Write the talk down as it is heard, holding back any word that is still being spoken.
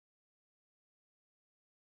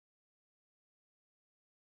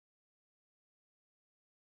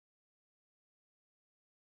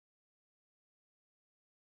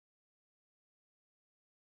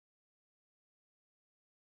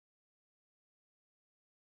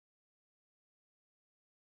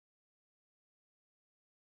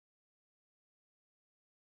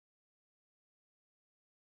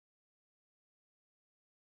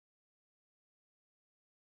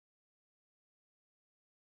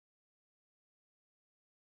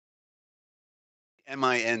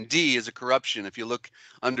M-I-N-D is a corruption. If you look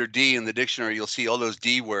under D in the dictionary, you'll see all those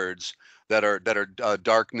D words that are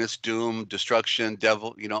darkness, doom, destruction,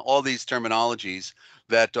 devil. You know, all these terminologies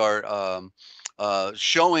that are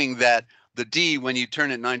showing that the D, when you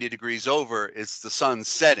turn it 90 degrees over, it's the sun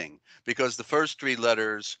setting, because the first three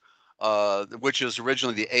letters, which is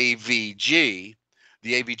originally the AVG.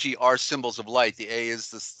 The AVG are symbols of light. The A is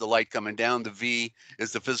the light coming down. The V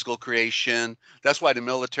is the physical creation. That's why the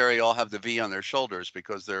military all have the V on their shoulders,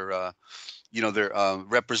 because they're, they're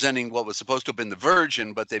representing what was supposed to have been the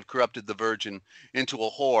virgin, but they've corrupted the virgin into a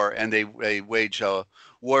whore, and they wage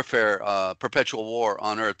warfare, perpetual war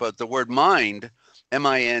on earth. But the word mind,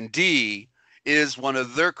 M-I-N-D, is one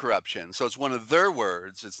of their corruptions. So it's one of their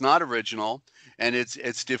words. It's not original, and it's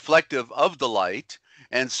deflective of the light.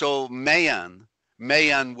 And so Mayan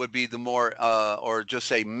would be the more, or just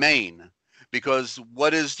say main, because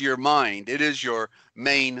what is your mind? It is your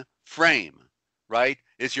main frame, right?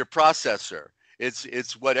 It's your processor.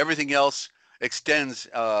 It's what everything else extends.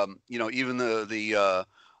 Even the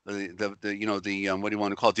what do you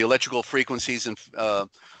want to call it? The electrical frequencies and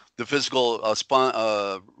the physical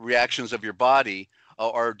reactions of your body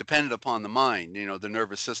are dependent upon the mind. You know, the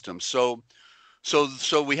nervous system. So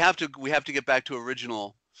we have to get back to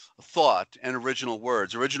original thought and original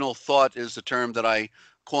words. Original thought is the term that I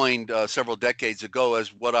coined several decades ago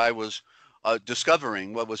as what I was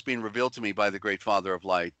discovering, what was being revealed to me by the great Father of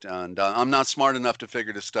Light. And I'm not smart enough to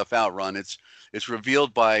figure this stuff out, Ron. It's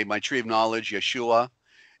revealed by my tree of knowledge, Yeshua,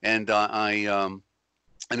 and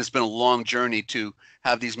and it's been a long journey to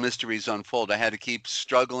have these mysteries unfold. I had to keep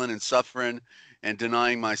struggling and suffering and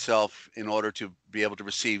denying myself in order to be able to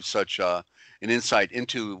receive such an insight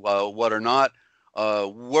into what are not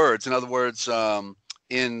words. In other words,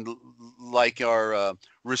 in like our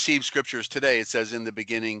received scriptures today, it says in the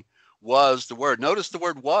beginning was the word. Notice the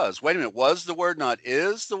word was. Wait a minute, was the word, not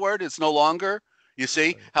is the word? It's no longer. You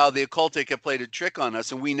see how the occultic have played a trick on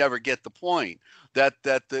us, and we never get the point that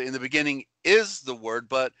in the beginning is the word,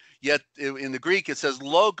 but yet in the Greek it says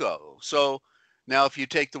logo. So now if you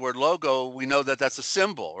take the word logo, we know that that's a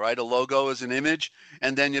symbol, right? A logo is an image.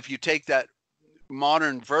 And then if you take that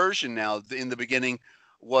modern version now, in the beginning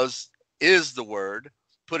is the word,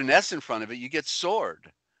 put an S in front of it, you get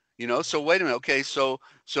sword. You know, so wait a minute. Okay, so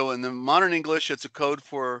in the modern English, it's a code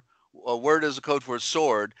for a word is a code for a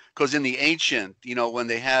sword, because in the ancient, when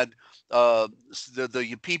they had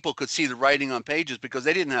the people could see the writing on pages, because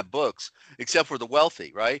they didn't have books except for the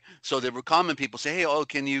wealthy, right? So there were common people say, hey,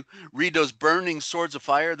 can you read those burning swords of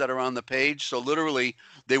fire that are on the page? So literally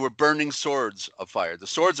they were burning swords of fire, the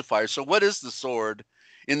swords of fire. So what is the sword?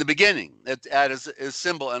 In the beginning, it is a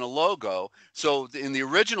symbol and a logo. So in the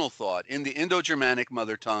original thought, in the Indo-Germanic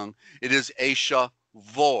mother tongue, it is Asha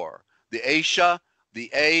Vor. The Asha,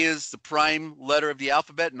 the A is the prime letter of the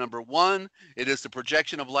alphabet, number 1. It is the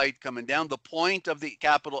projection of light coming down. The point of the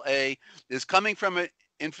capital A is coming from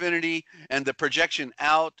infinity, and the projection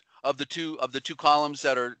out of the two columns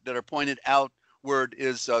that are pointed outward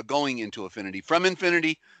is going into infinity, from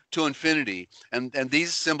infinity to infinity. And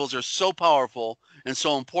these symbols are so powerful and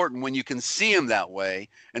so important when you can see them that way.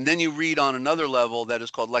 And then you read on another level that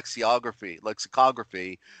is called lexicography,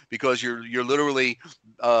 because you're literally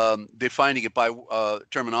defining it by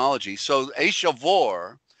terminology. So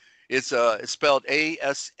Ashavor, it's spelled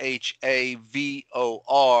Ashavor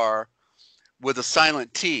with a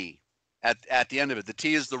silent T at the end of it. The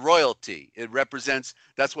T is the royalty. It represents,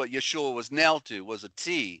 that's what Yeshua was nailed to, was a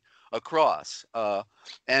T, a cross. So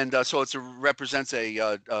it represents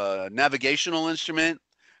a navigational instrument,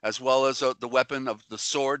 as well as the weapon of the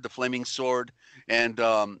sword, the flaming sword, and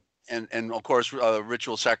of course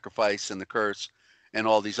ritual sacrifice and the curse and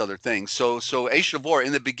all these other things. So Ashavor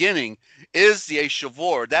in the beginning is the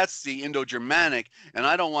Ashavor. That's the Indo-Germanic, and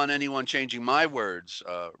I don't want anyone changing my words,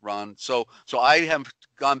 Ron. So I have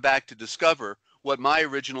gone back to discover what my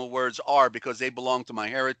original words are, because they belong to my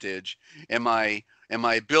heritage and my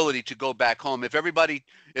ability to go back home. If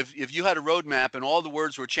you had a roadmap and all the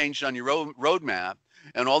words were changed on your roadmap,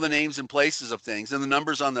 and all the names and places of things and the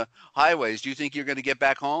numbers on the highways, do you think you're going to get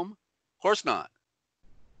back home? Of course not.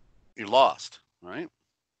 You're lost, right?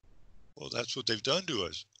 Well, that's what they've done to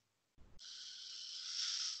us.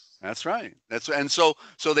 That's right. So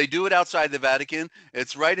they do it outside the Vatican.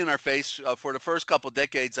 It's right in our face. For the first couple of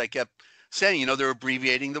decades, I kept saying, they're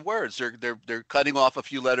abbreviating the words. They're cutting off a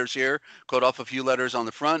few letters here, cut off a few letters on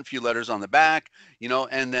the front, a few letters on the back,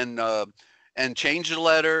 and then and change the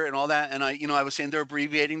letter and all that. And I was saying they're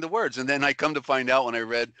abbreviating the words. And then I come to find out when I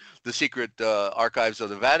read the secret archives of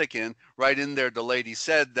the Vatican, right in there, the lady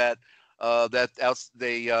said that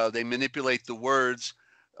they manipulate the words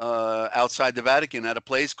outside the Vatican at a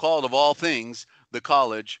place called, of all things, the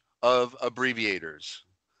College of Abbreviators,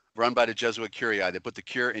 run by the Jesuit Curii. They put the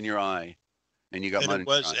cure in your eye, and you got And mud it in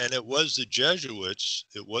your was, eye. and it was the Jesuits.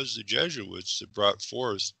 It was the Jesuits that brought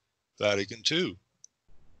forth Vatican II.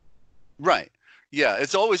 Right. Yeah,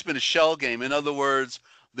 it's always been a shell game. In other words,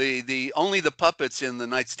 the only the puppets in the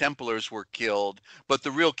Knights Templars were killed, but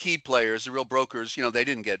the real key players, the real brokers, they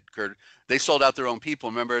didn't get killed. They sold out their own people.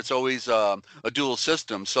 Remember, it's always a dual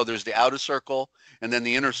system. So there's the outer circle and then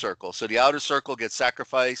the inner circle. So the outer circle gets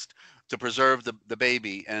sacrificed to preserve the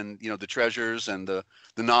baby and the treasures and the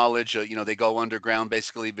knowledge. They go underground,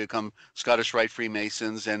 basically become Scottish Rite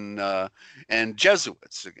Freemasons and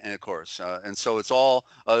Jesuits, and of course. And so it's all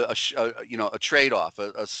a trade-off,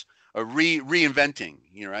 a reinventing,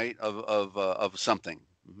 right, of something.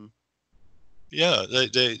 Mm-hmm. Yeah,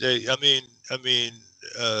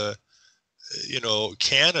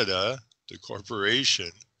 Canada, the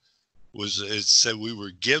corporation, it said we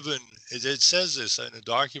were given. It says this in a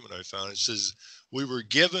document I found. It says we were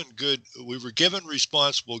given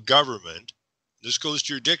responsible government. This goes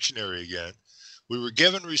to your dictionary again. We were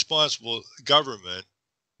given responsible government,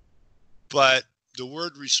 but the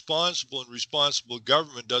word responsible and responsible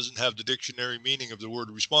government doesn't have the dictionary meaning of the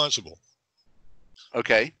word responsible.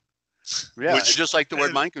 Okay. Yeah, Which, just like the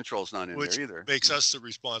word mind control is not in which there either. makes us the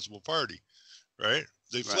responsible party, right?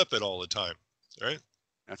 They flip it all the time, right?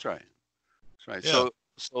 That's right. That's right. Yeah.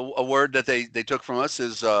 So a word that they took from us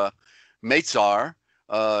is Meitzar.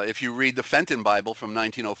 If you read the Fenton Bible from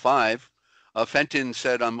 1905, Fenton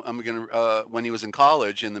said, "I'm going to." When he was in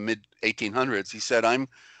college in the mid 1800s, he said, "I'm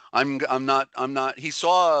not." He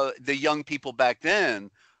saw the young people back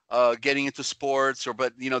then getting into sports,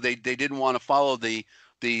 but they didn't want to follow the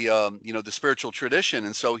spiritual tradition,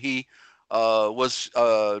 and so he was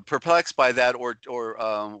perplexed by that, or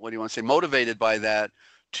what do you want to say, motivated by that,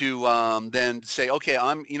 to then say, okay,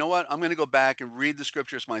 I'm going to go back and read the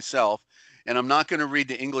scriptures myself, and I'm not going to read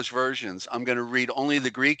the English versions. I'm going to read only the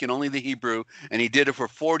Greek and only the Hebrew. And he did it for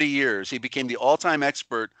 40 years. He became the all-time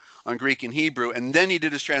expert on Greek and Hebrew, and then he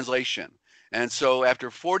did his translation. And so after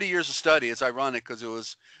 40 years of study, it's ironic because it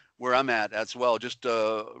was where I'm at as well, just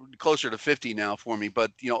closer to 50 now for me.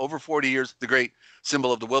 But over 40 years, the great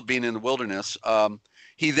symbol of the being in the wilderness.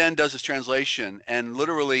 He then does his translation, and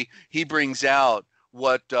literally he brings out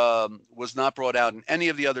what was not brought out in any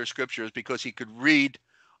of the other scriptures, because he could read.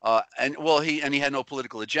 He had no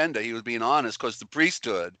political agenda. He was being honest, because the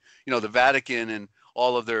priesthood, the Vatican and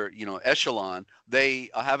all of their, echelon, they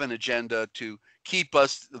have an agenda to keep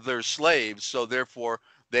us their slaves. So therefore,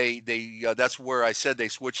 they that's where I said they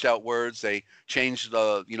switched out words, they changed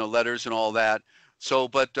the letters and all that. So,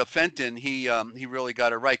 but Fenton, he really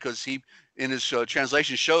got it right, because he in his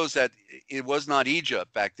translation shows that it was not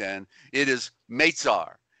Egypt back then. It is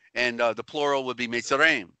Meitzar, and the plural would be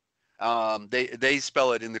Meitzarem. They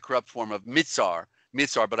spell it in the corrupt form of Mitzar,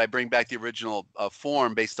 but I bring back the original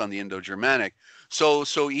form based on the Indo-Germanic.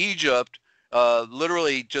 So Egypt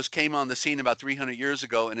literally just came on the scene about 300 years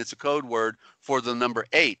ago, and it's a code word for the number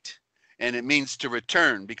 8, and it means to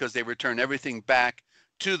return, because they return everything back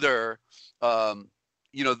to their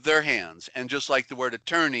their hands. And just like the word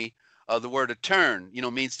attorney, the word attorn,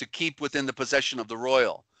 means to keep within the possession of the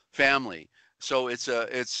royal family. So it's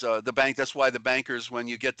the bank. That's why the bankers, when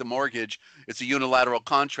you get the mortgage, it's a unilateral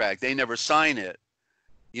contract. They never sign it.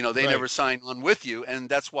 They never sign on with you. And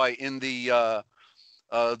that's why in the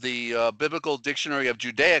Biblical Dictionary of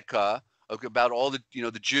Judaica, about all the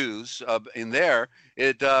the Jews in there,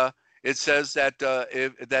 it says that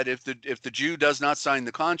if the Jew does not sign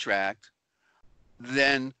the contract,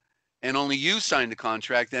 then, and only you sign the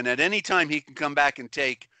contract, then at any time he can come back and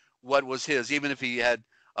take what was his, even if he had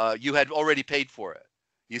you had already paid for it.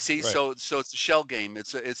 You see, Right. so it's a shell game.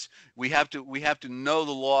 We have to know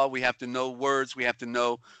the law. We have to know words. We have to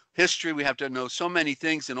know history. We have to know so many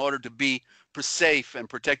things in order to be safe and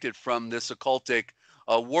protected from this occultic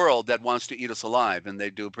world that wants to eat us alive. And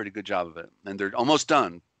they do a pretty good job of it. And they're almost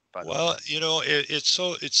done. Well, it's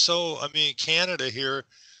so. I mean, Canada here.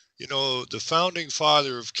 The founding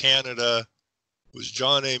father of Canada was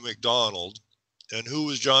John A. Macdonald, and who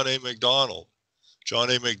was John A. Macdonald?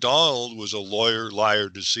 John A. Macdonald was a lawyer, liar,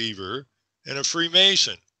 deceiver, and a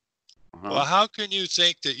Freemason. Well, how can you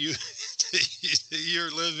think that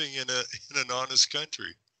you're living in an honest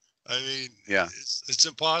country? I mean, it's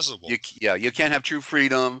impossible. You can't have true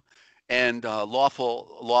freedom and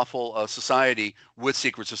lawful society with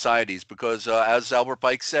secret societies, because as Albert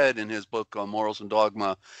Pike said in his book Morals and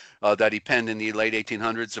Dogma, that he penned in the late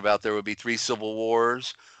 1800s, about there would be 3 civil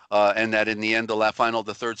wars, and that in the end,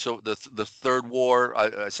 the third war,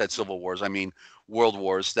 I said civil wars, I mean world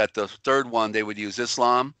wars, that the third one, they would use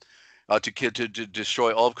Islam to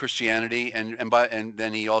destroy all of Christianity, and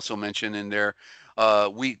then he also mentioned in there,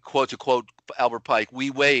 we quote to quote Albert Pike, we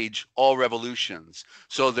wage all revolutions.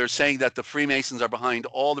 So they're saying that the Freemasons are behind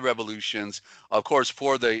all the revolutions, of course,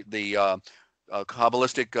 for the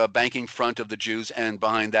Kabbalistic banking front of the Jews, and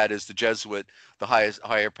behind that is the Jesuit, the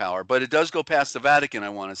higher power. But it does go past the Vatican, I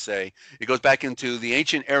want to say. It goes back into the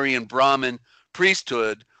ancient Aryan Brahmin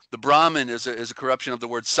priesthood. The Brahmin is a corruption of the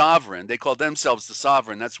word sovereign. They call themselves the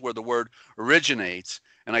sovereign. That's where the word originates,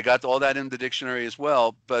 and I got all that in the dictionary as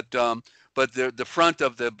well. But the front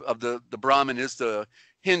of the Brahmin is the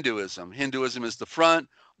Hinduism. Hinduism is the front.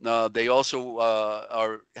 They also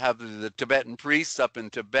have the Tibetan priests up in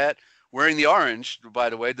Tibet wearing the orange. By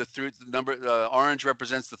the way, the orange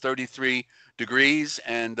represents the 33 degrees,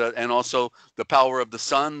 and also the power of the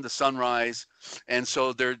sun, the sunrise. And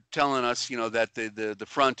so they're telling us, that the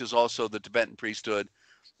front is also the Tibetan priesthood,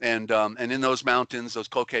 and in those mountains, those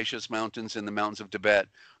Caucasus mountains in the mountains of Tibet,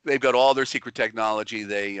 they've got all their secret technology.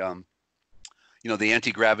 They the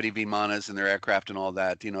anti-gravity Vimanas and their aircraft and all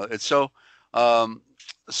that. It's so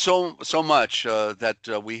much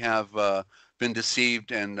that we have been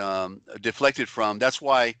deceived and deflected from. That's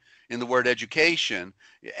why in the word education,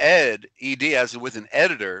 ed as with an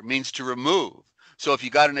editor, means to remove. So if you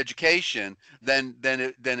got an education, then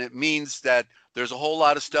it means that there's a whole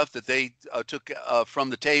lot of stuff that they took from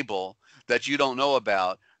the table that you don't know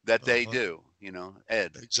about that they do.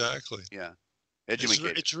 Ed. Exactly. Yeah.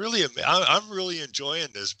 It's really, I'm really enjoying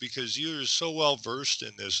this because you're so well versed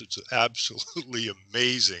in this. It's absolutely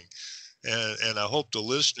amazing, and I hope the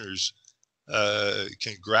listeners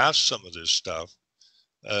can grasp some of this stuff.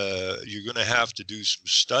 You're going to have to do some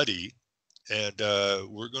study, and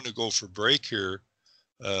we're going to go for break here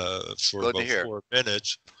for about 4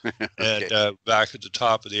 minutes, and okay. Back at the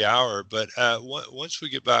top of the hour. But once we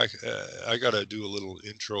get back, I got to do a little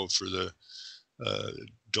intro for the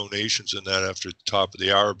donations and that after the top of the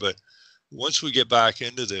hour. But once we get back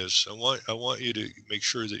into this, I want you to make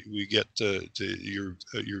sure that we get your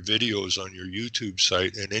videos on your YouTube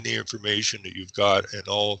site and any information that you've got and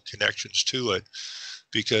all connections to it,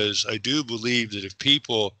 because I do believe that if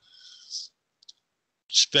people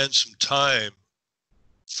spend some time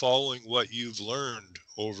following what you've learned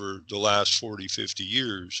over the last 40, 50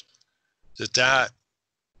 years, that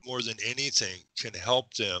more than anything can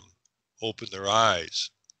help them open their eyes.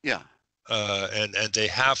 Yeah. And they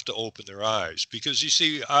have to open their eyes, because you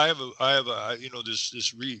see, I have a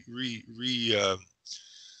this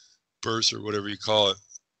birth or whatever you call it.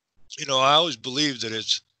 I always believe that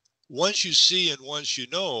it's once you see and once you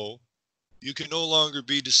know, you can no longer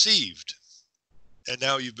be deceived. And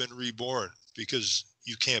now you've been reborn, because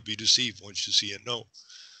you can't be deceived once you see and know.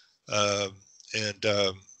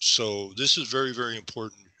 So this is very, very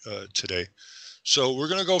important today. So we're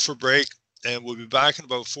going to go for break, and we'll be back in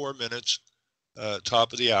about 4 minutes,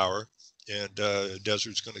 top of the hour. And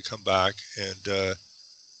Desert's going to come back and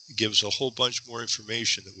give us a whole bunch more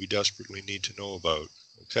information that we desperately need to know about.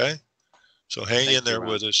 Okay? So hang in there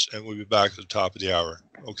with us, and we'll be back at the top of the hour.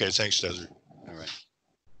 Okay, thanks, Desert. All right.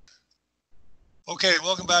 Okay,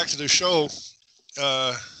 welcome back to the show.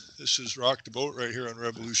 This is Rock the Boat right here on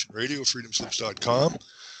Revolution Radio, freedomslips.com.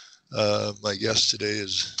 My guest today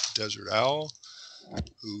is Dezert-Owl,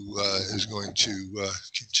 who is going to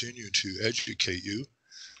continue to educate you.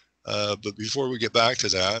 But before we get back to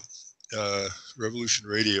that, Revolution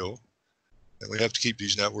Radio, and we have to keep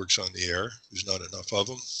these networks on the air. There's not enough of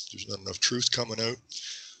them. There's not enough truth coming out.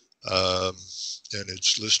 And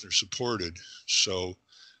it's listener supported. So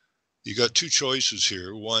you got two choices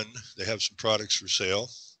here. One, they have some products for sale.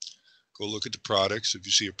 Go look at the products. If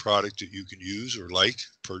you see a product that you can use or like,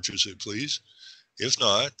 purchase it, please. If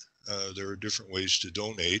not, there are different ways to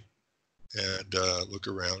donate, and look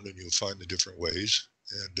around and you'll find the different ways,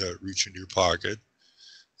 and reach into your pocket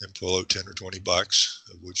and pull out 10 or 20 bucks,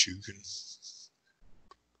 of which you can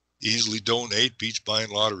easily donate, beats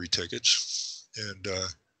buying lottery tickets, and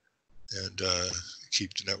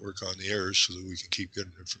keep the network on the air so that we can keep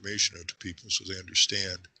getting information out to people so they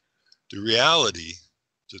understand the reality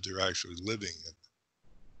that they're actually living in,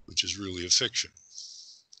 which is really a fiction.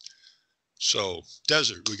 So,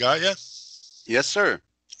 Desert, we got you? Yes, sir.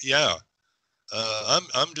 Yeah.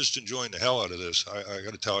 I'm just enjoying the hell out of this. I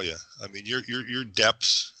got to tell you. I mean, your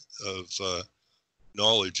depth of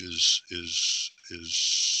knowledge is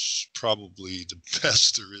probably the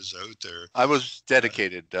best there is out there. I was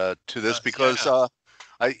dedicated to this because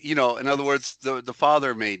in other words, the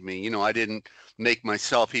Father made me. I didn't make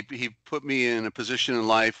myself. He put me in a position in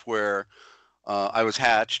life where I was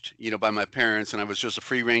hatched, by my parents, and I was just a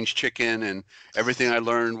free-range chicken, and everything I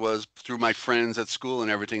learned was through my friends at school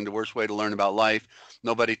and everything. The worst way to learn about life.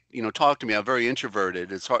 Nobody, talked to me. I'm very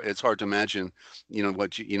introverted. It's hard to imagine,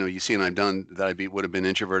 what you see and I've done that would have been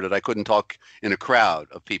introverted. I couldn't talk in a crowd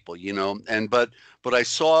of people, but I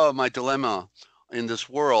saw my dilemma in this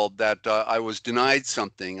world that I was denied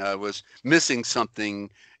something, I was missing something,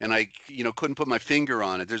 and I, couldn't put my finger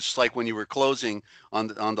on it. There's just like when you were closing on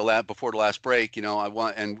the lab before the last break, I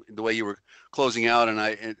want, and the way you were closing out,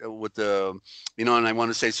 and with the, and I want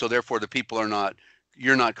to say, so therefore the people are not,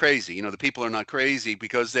 you're not crazy. The people are not crazy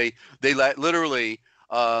because they literally,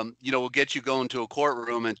 will get you going to a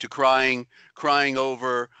courtroom and to crying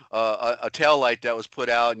over a tail light that was put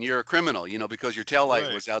out, and you're a criminal, because your tail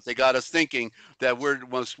light was out. They got us thinking that we're the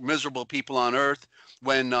most miserable people on earth,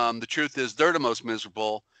 when the truth is they're the most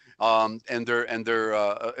miserable. And they're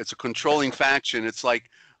it's a controlling faction. It's like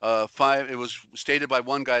it was stated by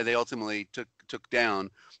one guy they ultimately took down,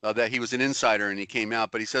 that he was an insider and he came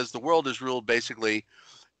out, but he says the world is ruled basically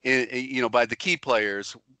by the key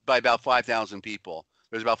players, by about 5,000 people.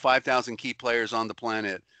 There's about 5,000 key players on the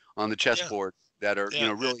planet, on the chessboard, that are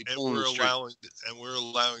really pulling the strings. And we're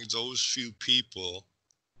allowing those few people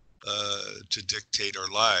to dictate our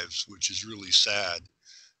lives, which is really sad.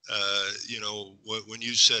 When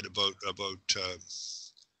you said about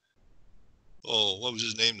what was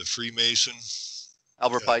his name, the Freemason?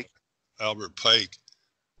 Albert Pike. Albert Pike.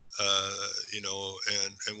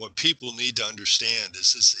 And what people need to understand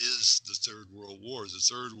is this is the Third World War. The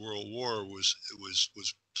Third World War was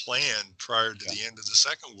planned prior to the end of the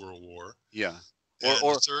Second World War. Yeah.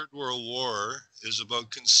 Or the Third World War is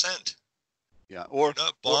about consent. Yeah. They're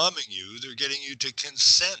not bombing you; they're getting you to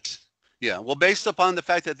consent. Yeah. Well, based upon the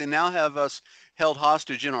fact that they now have us held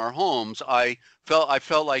hostage in our homes, I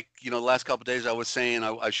felt like, the last couple of days I was saying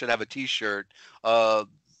I should have a T-shirt.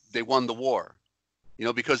 They won the war.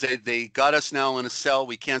 Because they got us now in a cell.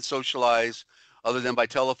 We can't socialize other than by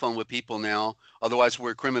telephone with people now. Otherwise,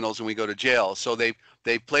 we're criminals and we go to jail. So they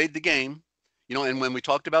played the game, and when we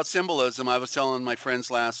talked about symbolism, I was telling my friends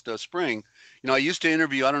last spring, I used to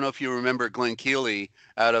interview, I don't know if you remember Glenn Keeley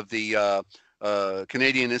out of the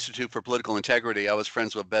Canadian Institute for Political Integrity. I was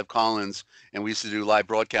friends with Bev Collins, and we used to do live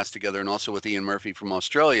broadcasts together, and also with Ian Murphy from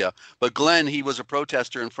Australia. But Glenn, he was a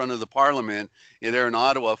protester in front of the Parliament there in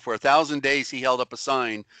Ottawa. For 1,000 days, he held up a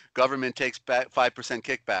sign: "Government takes back 5%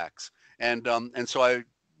 kickbacks." And so I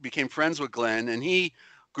became friends with Glenn, and he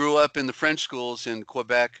grew up in the French schools in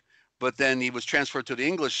Quebec, but then he was transferred to the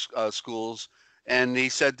English schools. And he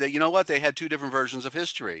said that, what, they had two different versions of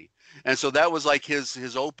history. And so that was like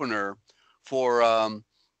his opener for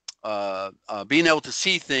being able to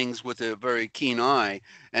see things with a very keen eye.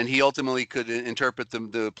 And he ultimately could interpret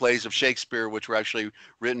the plays of Shakespeare, which were actually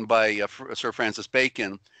written by Sir Francis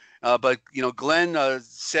Bacon. But Glenn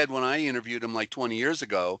said when I interviewed him like 20 years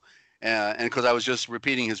ago, and because I was just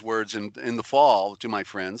repeating his words in the fall to my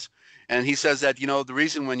friends, and he says that, the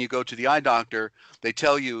reason when you go to the eye doctor, they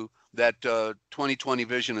tell you that 20/20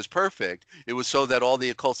 vision is perfect, it was so that all the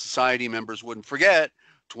occult society members wouldn't forget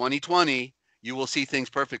 20/20, you will see things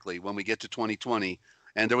perfectly when we get to 20/20.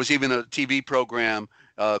 And there was even a TV program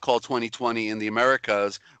called 20/20 in the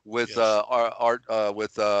Americas with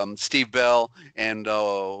Steve Bell and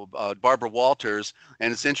Barbara Walters.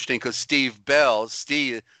 And it's interesting because Steve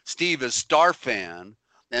is Star Fan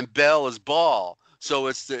and Bell is Ball. So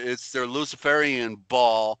it's their Luciferian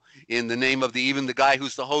ball in the name of even the guy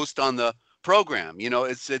who's the host on the program.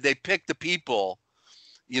 They pick the people,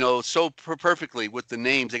 so perfectly with the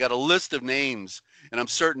names. They got a list of names, and I'm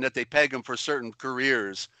certain that they peg them for certain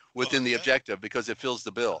careers within the objective because it fills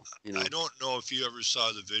the bill. I don't know if you ever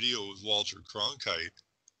saw the video with Walter Cronkite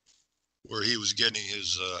where he was getting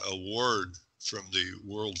his award from the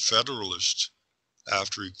World Federalist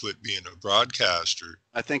after he quit being a broadcaster.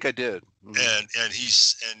 I think I did. Mm-hmm. And he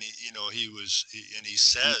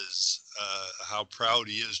says how proud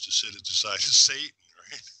he is to sit at the side of Satan,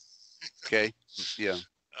 right? Okay. Yeah.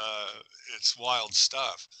 It's wild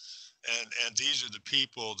stuff. And these are the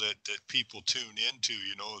people that people tune into,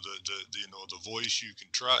 the voice you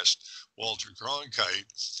can trust, Walter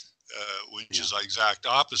Cronkite, which is the exact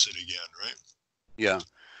opposite again, right? Yeah.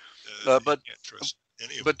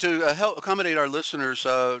 But to help accommodate our listeners,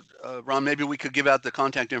 Ron, maybe we could give out the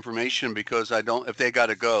contact information, because if they got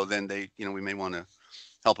to go, then we may want to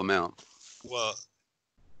help them out. Well,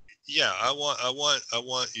 yeah, I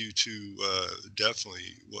want you to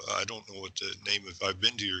definitely. Well, I don't know what the name of. I've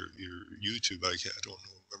been to your YouTube. I don't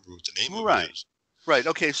remember what the name of it is. Right.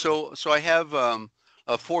 Okay. So I have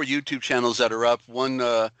 4 YouTube channels that are up. One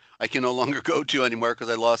I can no longer go to anymore because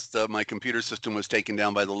I lost my computer system was taken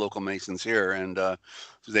down by the local Masons here, and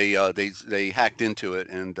they hacked into it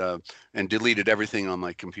and deleted everything on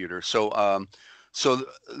my computer. So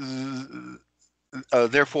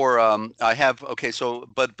therefore, I have So,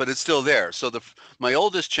 but it's still there. So my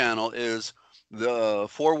oldest channel is the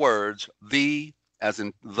 4 words, the as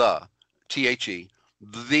in the,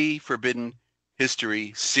 the Forbidden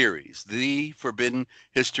History Series, the Forbidden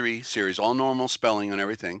History Series, all normal spelling and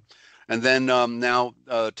everything. And then now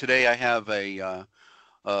today I have a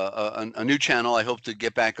new channel I hope to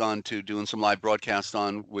get back on to doing some live broadcasts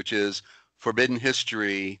on, which is Forbidden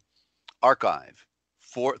History Archive.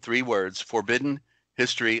 3 words, Forbidden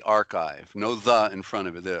History Archive. No the in front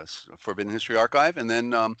of it. This Forbidden History Archive. And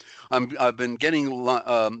then I've been getting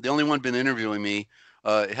the only one been interviewing me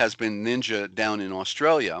has been Ninja down in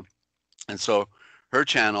Australia, and so her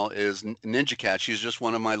channel is NinjaCat. She's just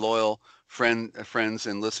one of my loyal friends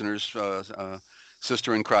and listeners,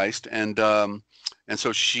 sister in Christ, and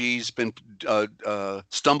so she's been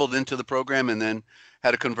stumbled into the program and then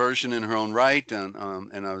had a conversion in her own right, and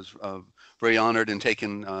I was very honored and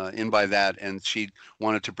taken in by that, and she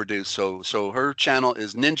wanted to produce. So her channel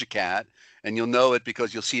is NinjaCat, and you'll know it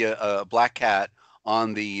because you'll see a black cat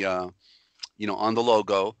on the on the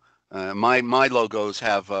logo. My logos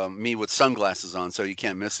have me with sunglasses on, so you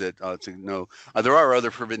can't miss it. To know there are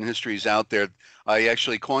other forbidden histories out there. I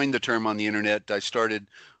actually coined the term on the internet. I started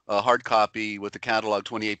a hard copy with the catalog,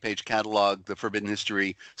 28-page catalog, the Forbidden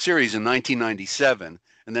History series in 1997.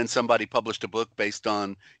 And then somebody published a book based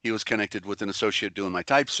on, he was connected with an associate doing my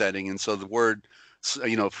typesetting. And so the word,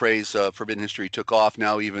 phrase Forbidden History took off.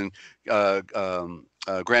 Now even Graham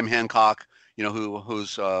Hancock,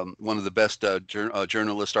 who's one of the best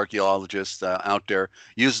journalist archaeologists out there,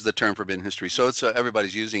 uses the term Forbidden History. So it's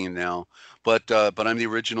everybody's using it now. But I'm the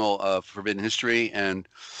original Forbidden History, and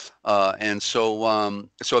so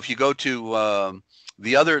if you go to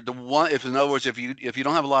the one, if in other words, if you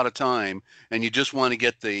don't have a lot of time and you just want to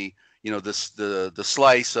get the the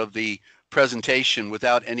slice of the presentation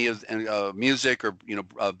without any of music or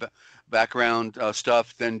background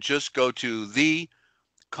stuff, then just go to the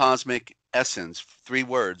Cosmic Essence, 3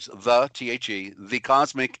 words, the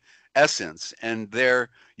Cosmic Essence, and there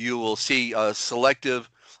you will see selective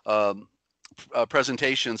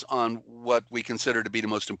presentations on what we consider to be the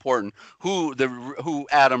most important, who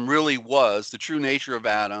Adam really was, the true nature of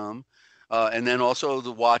Adam, and then also the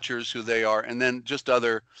Watchers, who they are, and then just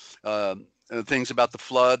other things about the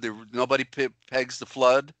flood. Nobody pegs the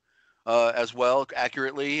flood as well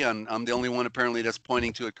accurately, and I'm the only one apparently that's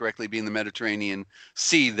pointing to it correctly, being the Mediterranean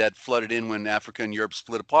Sea that flooded in when Africa and Europe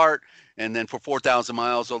split apart, and then for 4,000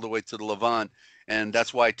 miles all the way to the Levant. And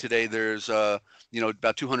that's why today there's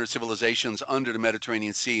about 200 civilizations under the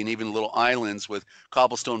Mediterranean Sea, and even little islands with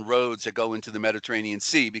cobblestone roads that go into the Mediterranean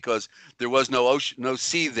Sea, because there was no ocean, no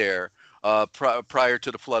sea there prior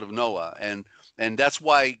to the flood of Noah. And that's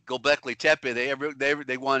why Göbekli Tepe,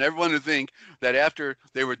 they want everyone to think that after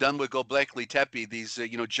they were done with Göbekli Tepe, these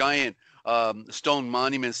giant stone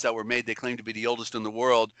monuments that were made, they claim to be the oldest in the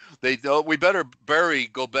world. We better bury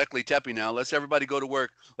Göbekli Tepe now. Let's everybody go to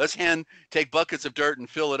work. Let's take buckets of dirt and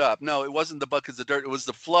fill it up. No, it wasn't the buckets of dirt. It was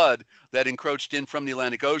the flood that encroached in from the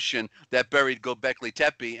Atlantic Ocean that buried Göbekli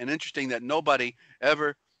Tepe. And interesting that nobody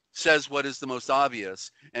ever says what is the most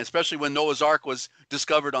obvious, and especially when Noah's Ark was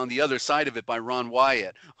discovered on the other side of it by Ron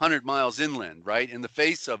Wyatt, 100 miles inland, right, in the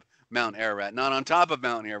face of Mount Ararat, not on top of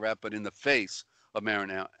Mount Ararat, but in the face of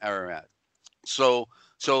Mount Ararat. So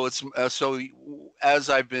it's so as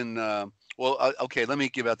I've been okay, let me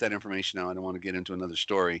give out that information now. I don't want to get into another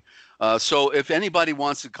story. So if anybody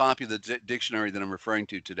wants a copy of the dictionary that I'm referring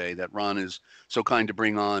to today, that Ron is so kind to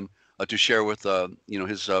bring on to share with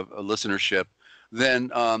his listenership,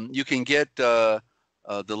 then you can get the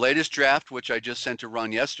latest draft, which I just sent to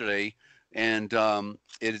Ron yesterday, and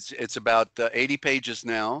it's about 80 pages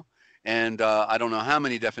now, and I don't know how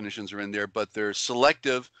many definitions are in there, but they're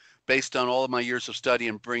selective based on all of my years of study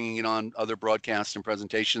and bringing it on other broadcasts and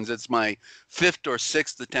presentations. It's my 5th or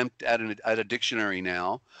 6th attempt at a dictionary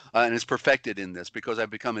now, and it's perfected in this because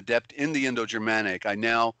I've become adept in the Indo-Germanic. I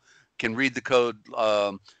now can read the code.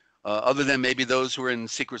 Other than maybe those who are in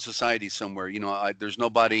secret society somewhere, there's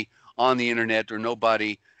nobody on the internet or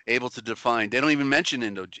nobody able to define. They don't even mention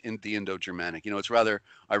in the Indo-Germanic. It's rather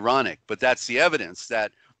ironic, but that's the evidence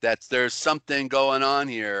that there's something going on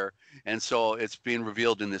here, and so it's being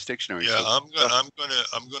revealed in this dictionary. Yeah,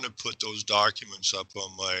 I'm gonna put those documents up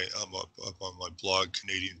on my blog,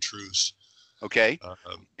 Canadian Truths. Okay.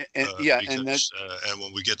 Yeah, and that, because and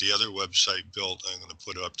when we get the other website built, I'm going to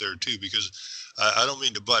put it up there too, because I don't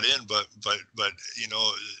mean to butt in, but you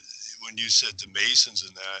know, when you said the Masons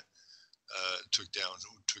and that took down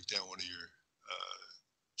one of your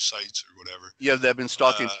sites or whatever. yeah, they've been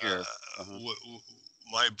stalking here.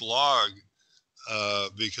 My blog,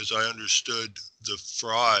 because I understood the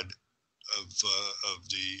fraud of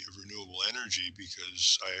the renewable energy,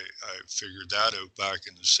 because I figured that out back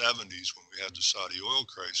in the 70s when we had the Saudi oil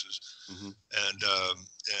crisis. And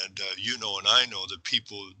you know, and I know that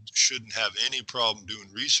people shouldn't have any problem doing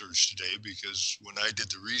research today, because when I did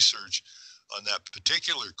the research on that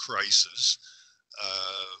particular crisis,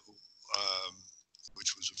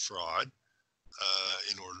 which was a fraud,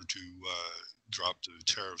 in order to drop the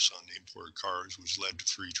tariffs on the imported cars, which led to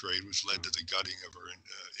free trade, which led to the gutting of our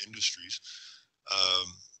industries.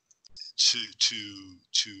 To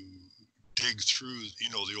dig through, you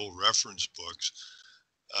know, the old reference books,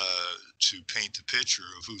 to paint the picture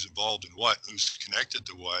of who's involved in what, who's connected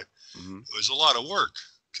to what, it was a lot of work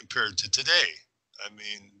compared to today. I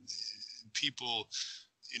mean, people,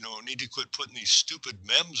 you know, need to quit putting these stupid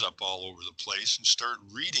memes up all over the place and start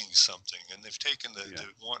reading something. And they've taken the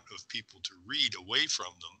want of people to read away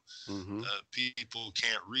from them. People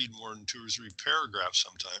can't read more than 2 or 3 paragraphs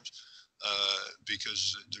sometimes,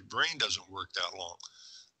 because their brain doesn't work that long.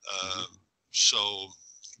 So,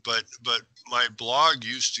 but my blog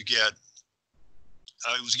used to get,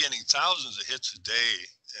 I was getting thousands of hits a day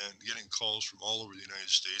and getting calls from all over the United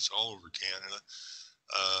States, all over Canada,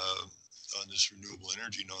 on this renewable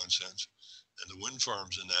energy nonsense and the wind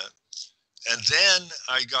farms and that. And then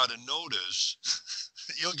I got a notice,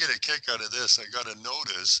 you'll get a kick out of this, I got a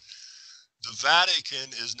notice, the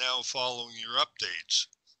Vatican is now following your updates.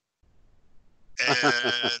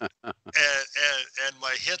 And, and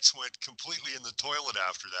my hits went completely in the toilet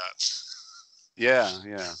after that. Yeah.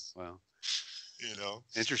 Well, you know,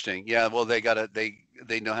 interesting. Yeah. Well, they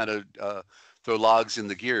know how to throw logs in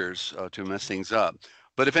the gears to mess things up.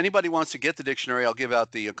 But if anybody wants to get the dictionary, I'll give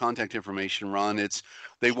out the contact information, Ron.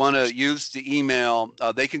 They want to use the email.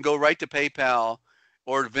 They can go right to PayPal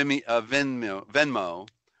or Venmo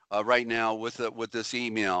right now with this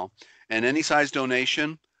email, and any size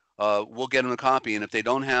donation, we'll get them a copy. And if they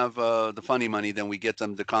don't have the funny money, then we get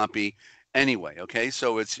them the copy anyway. Okay,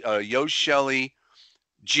 so it's Yo Shelley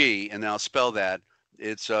G, and I'll spell that.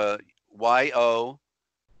 It's YOCHELLEG,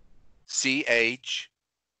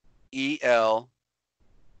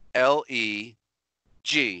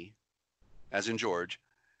 as in George,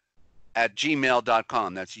 at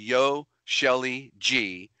gmail.com. That's Yo Shelley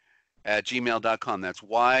G at gmail.com. That's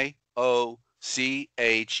YOCHELLEG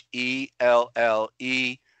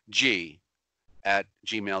at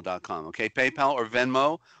gmail.com. Okay, PayPal or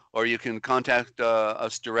Venmo, or you can contact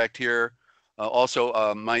us direct here. Also,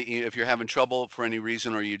 if you're having trouble for any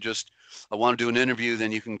reason, or you just want to do an interview,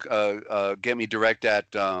 then you can get me direct at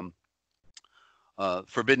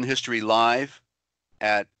Forbidden History Live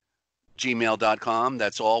at gmail.com.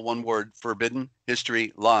 That's all one word, Forbidden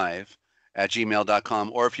History Live at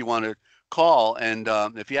gmail.com. Or if you want to call, and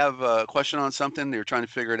if you have a question on something, you're trying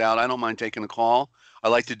to figure it out, I don't mind taking a call. I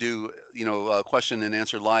like to do, question and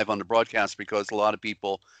answer live on the broadcast, because a lot of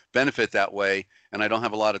people benefit that way, and I don't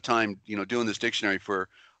have a lot of time, doing this dictionary for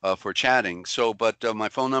chatting. So, but my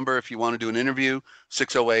phone number, if you want to do an interview,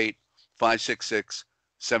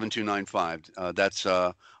 608-566-7295. That's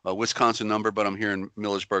a Wisconsin number, but I'm here in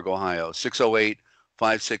Millersburg, Ohio.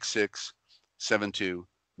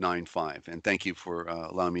 608-566-7295. And thank you for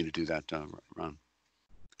allowing me to do that, Ron.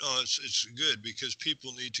 No, it's good, because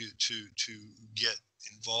people need to get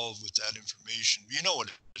involved with that information. You know what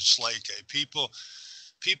it's like, eh? People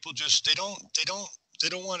just they don't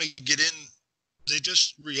want to get in. They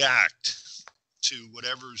just react to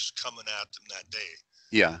whatever's coming at them that day.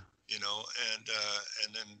 Yeah. And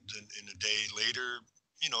then in a day later,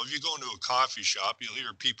 if you go into a coffee shop, you'll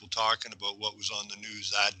hear people talking about what was on the news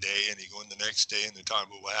that day, and you go in the next day and they're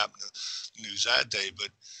talking about what happened to the news that day, but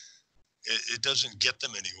it doesn't get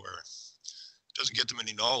them anywhere. It doesn't get them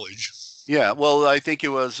any knowledge. Yeah, well, I think it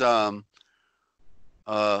was who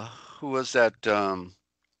was that?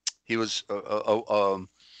 He was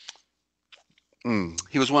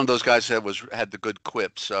he was one of those guys that had the good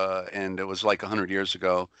quips, and it was like 100 years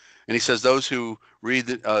ago. And he says those who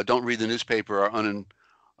don't read the newspaper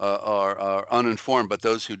are uninformed, but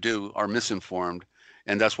those who do are misinformed.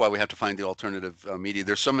 And that's why we have to find the alternative media.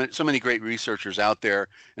 There's so many great researchers out there,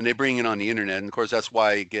 and they bring it on the internet. And of course, that's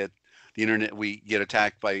why the internet, we get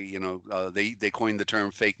attacked by, they coined the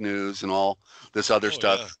term fake news and all this other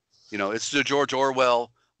stuff. Yeah. It's the George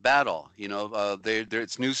Orwell battle.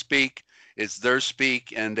 It's newspeak. It's their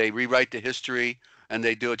speak, and they rewrite the history, and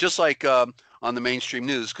they do it just like on the mainstream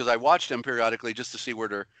news, because I watch them periodically just to see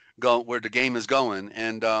where the game is going,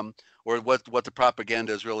 and or what the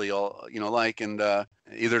propaganda is really all like, and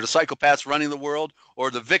either the psychopaths running the world or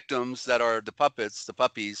the victims that are the puppets, the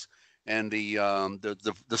puppies, and the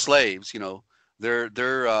slaves.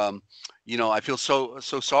 They're I feel so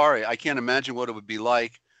sorry. I can't imagine what it would be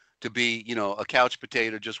like to be a couch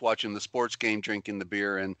potato just watching the sports game, drinking the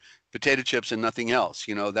beer and potato chips and nothing else.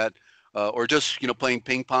 That or just playing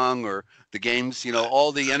ping pong or the games.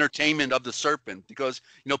 All the entertainment of the serpent, because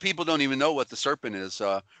people don't even know what the serpent is.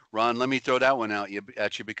 Ron, let me throw that one at you,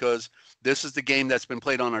 because this is the game that's been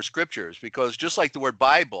played on our scriptures. Because just like the word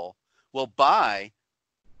Bible, well, bi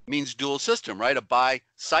means dual system, right? A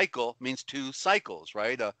bicycle means 2 cycles,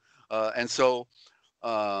 right? And so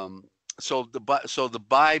the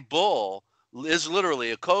Bible is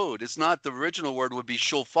literally a code. It's not, the original word would be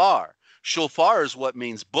shofar. Shofar is what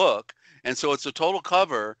means book, and so it's a total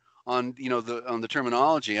cover on the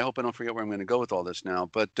terminology. I hope I don't forget where I'm going to go with all this now.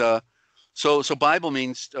 But so Bible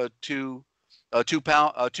means two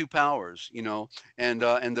powers, and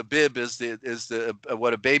the bib is the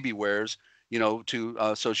what a baby wears,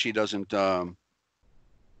 so she doesn't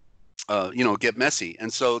get messy.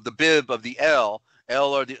 And so the bib of the El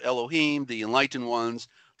are the Elohim, the enlightened ones,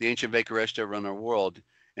 the ancient Vakareshta that run our world.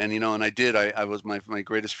 And and I was my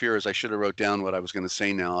greatest fear is I should have wrote down what I was going to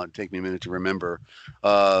say now. It'd take me a minute to remember.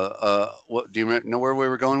 What do you know where we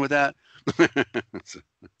were going with that? Well,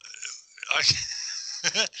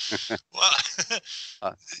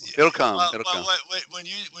 it'll come. It'll come. When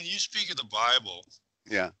you speak of the Bible,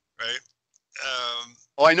 yeah, right?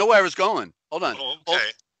 I know where I was going. Hold on. Oh,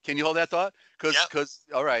 okay. Can you hold that thought?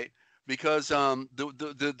 All right. Because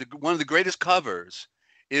the one of the greatest covers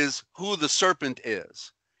is who the serpent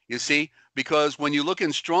is. You see, because when you look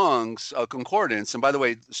in Strong's concordance, and by the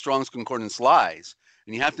way, Strong's concordance lies,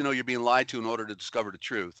 and you have to know you're being lied to in order to discover the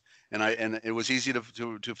truth. And it was easy to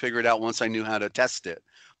figure it out once I knew how to test it.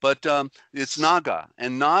 But it's Naga,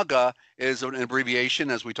 and Naga is an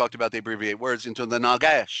abbreviation, as we talked about. They abbreviate words into the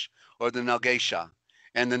Nagash or the Nagesha,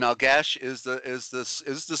 and the Nagash is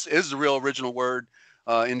the real original word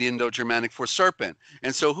in the Indo-Germanic for serpent.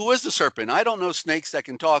 And so who is the serpent? I don't know snakes that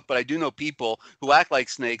can talk, but I do know people who act like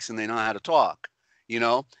snakes and they know how to talk,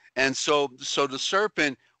 And so the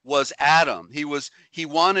serpent was Adam. He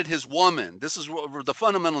wanted his woman. This is the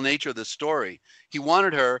fundamental nature of this story. He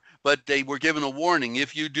wanted her, but they were given a warning.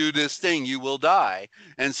 If you do this thing, you will die.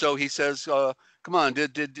 And so he says, come on,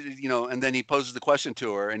 and then he poses the question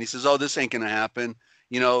to her, and he says, oh, this ain't going to happen.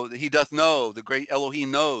 He doth know, the great Elohim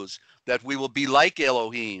knows that we will be like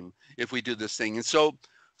Elohim if we do this thing. And so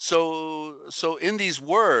in these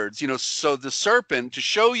words, so the serpent, to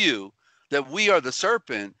show you that we are the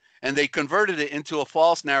serpent, and they converted it into a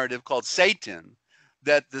false narrative called Satan,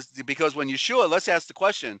 because when Yeshua, let's ask the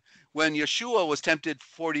question, when Yeshua was tempted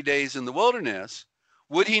 40 days in the wilderness,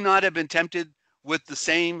 would he not have been tempted with the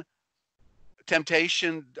same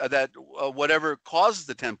temptation that whatever caused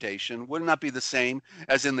the temptation would not be the same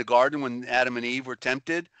as in the garden when Adam and Eve were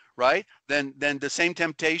tempted, right? Then the same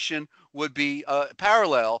temptation would be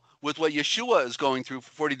parallel with what Yeshua is going through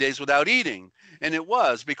for 40 days without eating. And it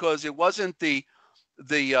was because it wasn't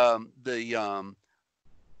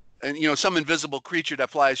some invisible creature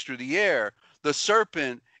that flies through the air. The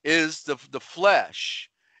serpent is the flesh.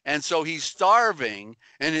 And so he's starving,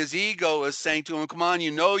 and his ego is saying to him, come on,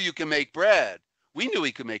 you can make bread. We knew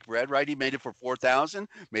he could make bread, right? He made it for 4,000,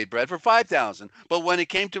 made bread for 5,000. But when it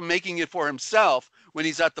came to making it for himself, when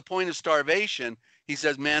he's at the point of starvation, he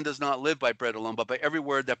says, man does not live by bread alone, but by every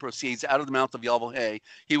word that proceeds out of the mouth of Yahweh.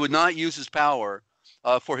 He would not use his power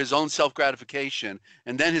for his own self-gratification.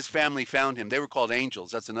 And then his family found him. They were called angels.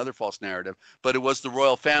 That's another false narrative. But it was the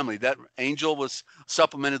royal family. That angel was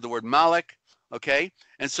supplemented the word Malach. Okay,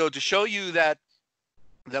 and so to show you that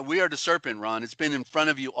we are the serpent, Ron, it's been in front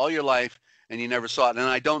of you all your life and you never saw it. And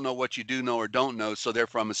I don't know what you do know or don't know, so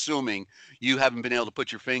therefore I'm assuming you haven't been able to put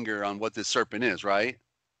your finger on what this serpent is, right?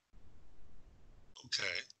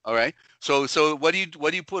 Okay. All right. So what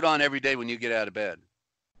do you put on every day when you get out of bed?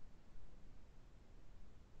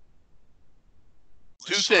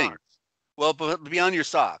 Two things. Well, beyond your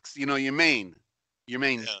socks, your main. Yeah.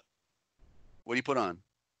 What do you put on?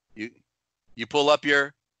 You pull up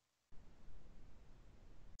your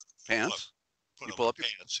pants. You pull up your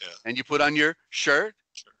pants, yeah. And you put on your shirt.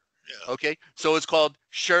 Sure. Yeah. Okay. So it's called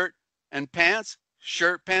shirt and pants.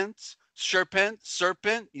 Shirt pants. Serpent.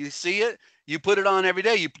 You see it? You put it on every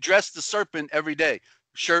day. You dress the serpent every day.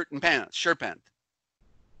 Shirt and pants. Shirt pant.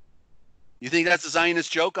 You think that's a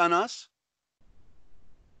Zionist joke on us?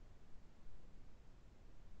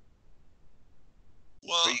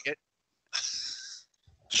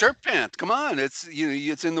 serpent. Come on, it's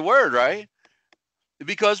it's in the word, right?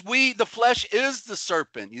 Because the flesh is the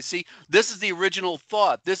serpent. You see, this is the original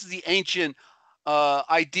thought. This is the ancient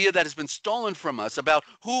idea that has been stolen from us about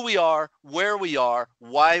who we are, where we are,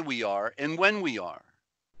 why we are, and when we are.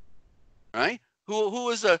 Right? Who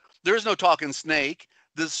is there is no talking snake.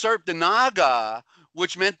 The naga,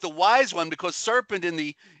 which meant the wise one, because serpent in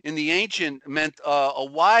the ancient meant a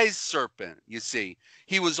wise serpent. You see,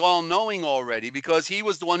 he was all knowing already because he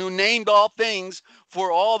was the one who named all things.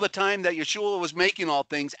 For all the time that Yeshua was making all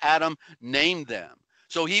things, Adam named them.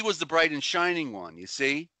 So he was the bright and shining one. You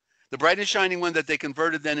see, the bright and shining one that they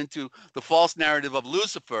converted then into the false narrative of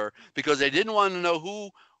Lucifer, because they didn't want to know who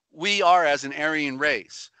we are as an Aryan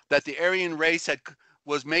race. That the Aryan race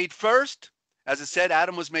was made first. As it said,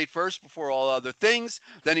 Adam was made first before all other things.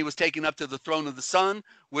 Then he was taken up to the throne of the sun,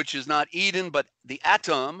 which is not Eden, but the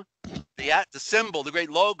atom, the symbol, the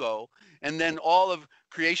great logo. And then all of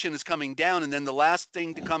creation is coming down. And then the last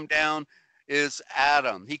thing to come down is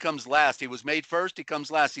Adam. He comes last. He was made first. He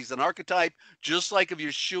comes last. He's an archetype just like of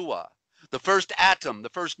Yeshua, the first atom, the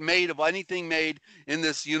first made of anything made in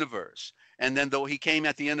this universe. And then though he came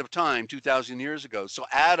at the end of time 2,000 years ago. So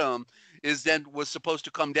Adam was supposed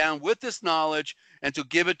to come down with this knowledge and to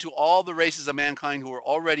give it to all the races of mankind who are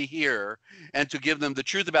already here, and to give them the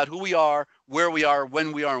truth about who we are, where we are,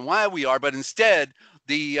 when we are, and why we are. But instead,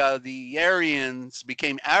 the Aryans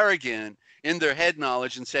became arrogant in their head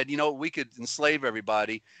knowledge and said, we could enslave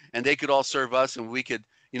everybody and they could all serve us, and we could,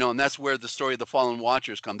 and that's where the story of the fallen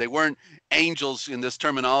watchers come. They weren't angels in this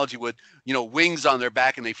terminology with, wings on their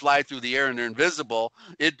back and they fly through the air and they're invisible.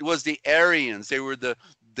 It was the Aryans. They were the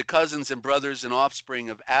cousins and brothers and offspring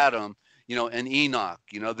of Adam, and Enoch.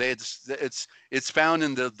 It's found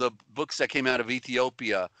in the books that came out of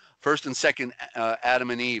Ethiopia, first and second Adam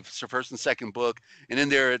and Eve, so first and second book, and in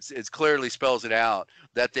there it's clearly spells it out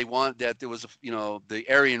that there was the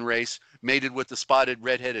Aryan race mated with the spotted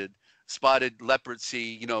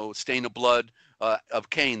leprosy, stain of blood of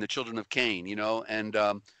Cain, the children of Cain, and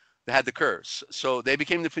they had the curse. So they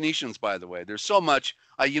became the Phoenicians, by the way. There's so much.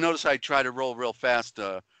 You notice I try to roll real fast,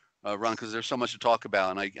 Ron, because there's so much to talk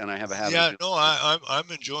about, and I have a habit. Yeah, no,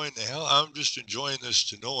 I'm enjoying the hell. I'm just enjoying this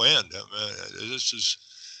to no end.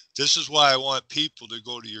 This is why I want people to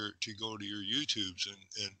go to your YouTubes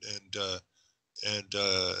and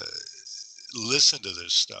listen to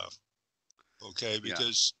this stuff. Okay,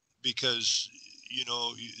 because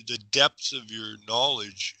the depth of your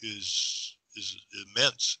knowledge is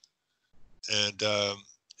immense, and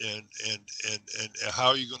how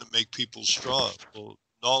are you going to make people strong? Well,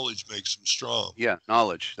 knowledge makes them strong. Yeah,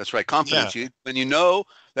 knowledge. That's right. Confidence. Yeah. When you know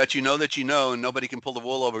that you know that you know, and nobody can pull the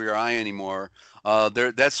wool over your eye anymore.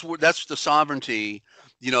 That's the sovereignty.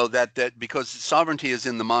 That because sovereignty is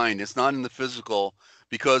in the mind. It's not in the physical.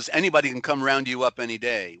 Because anybody can come round you up any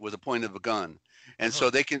day with a point of a gun. And so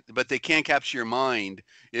they can't capture your mind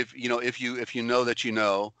if you know that you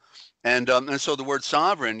know, and so the word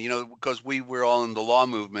sovereign, because we were all in the law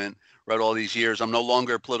movement, right, all these years. I'm no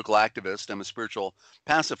longer a political activist. I'm a spiritual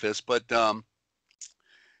pacifist. But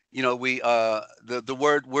we the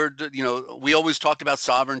word we always talked about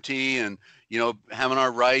sovereignty and having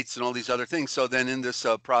our rights and all these other things. So then in this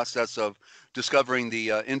process of discovering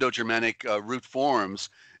the Indo-Germanic root forms,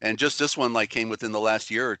 and just this one came within the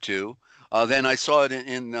last year or two. Then I saw it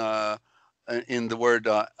in the word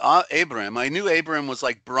Abraham. I knew Abraham was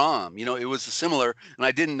like Brahm. It was similar, and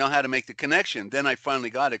I didn't know how to make the connection. Then I finally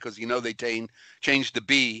got it because they changed the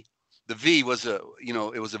B. The V was it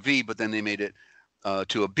was a V, but then they made it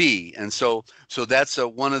to a B, and so that's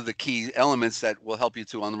one of the key elements that will help you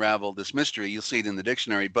to unravel this mystery. You'll see it in the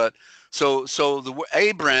dictionary. But so the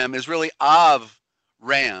Abraham is really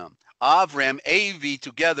Avram. Avram, AV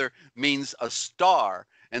together means a star.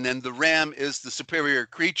 And then the ram is the superior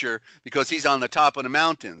creature because he's on the top of the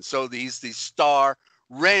mountain. So he's the star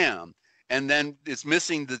ram. And then it's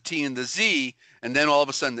missing the T and the Z. And then all of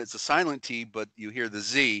a sudden it's a silent T, but you hear the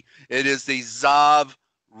Z. It is the Zav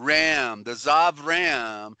Ram. The Zav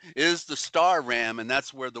Ram is the star ram. And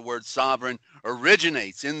that's where the word sovereign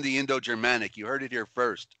originates, in the Indo-Germanic. You heard it here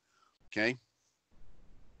first. Okay?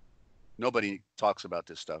 Nobody talks about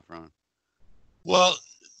this stuff, Ron. Well,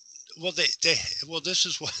 this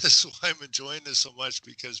is why I'm enjoying this so much,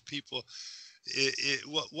 because people,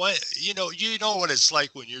 you know what it's like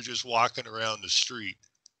when you're just walking around the street,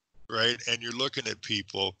 right? And you're looking at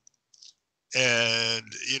people, and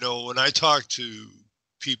when I talk to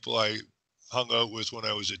people I hung out with when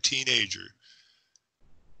I was a teenager,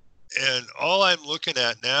 and all I'm looking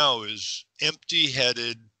at now is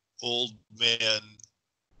empty-headed old men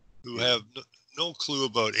who have no clue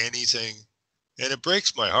about anything. And it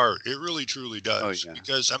breaks my heart. It really, truly Oh does. yeah.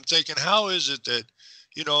 Because I'm thinking, how is it that,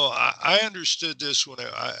 you know, I understood this when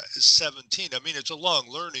I was 17. I mean, it's a long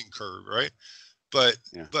learning curve, right? But,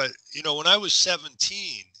 Yeah. you know, when I was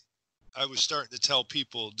 17, I was starting to tell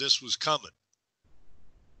people this was coming.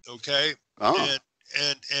 Okay. Oh.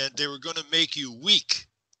 And they were going to make you weak.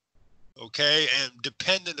 Okay. And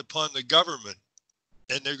dependent upon the government.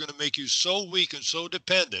 And they're going to make you so weak and so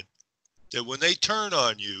dependent that when they turn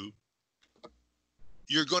on you,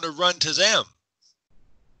 you're going to run to them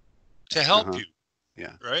to help you.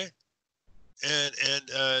 Yeah. Right.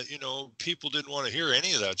 And you know, people didn't want to hear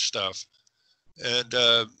any of that stuff. And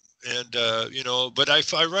you know, but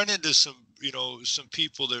I run into some, you know, some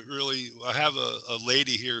people that really, I have a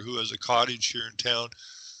lady here who has a cottage here in town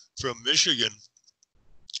from Michigan,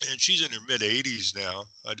 and she's in her mid 80s now.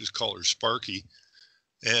 I just call her Sparky.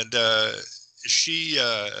 And she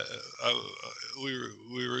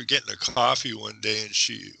we were getting a coffee one day, and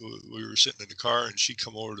we were sitting in the car, and she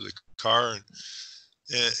come over to the car,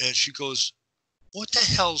 and she goes, "What the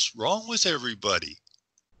hell's wrong with everybody?"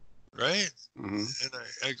 Right? Mm-hmm. And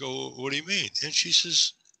I go, "What do you mean?" And she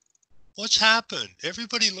says, "What's happened?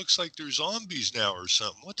 Everybody looks like they're zombies now or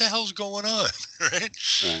something. What the hell's going on?" Right?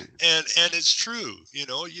 Right. And it's true. You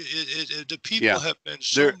know, the people Yeah. have been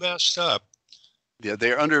so messed up. Yeah,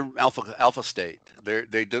 they're under alpha state.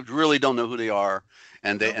 They really don't know who they are,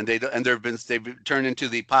 and they've turned into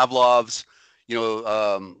the Pavlovs. You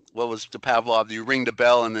know, what was the Pavlov? You ring the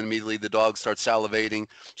bell, and then immediately the dog starts salivating.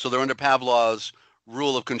 So they're under Pavlov's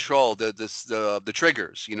rule of control. The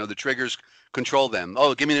triggers. You know, the triggers control them.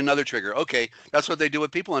 Oh, give me another trigger. Okay, that's what they do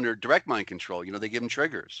with people under direct mind control. You know, they give them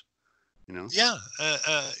triggers. You know. Yeah,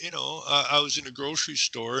 you know, I was in a grocery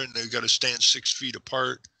store, and they got to stand 6 feet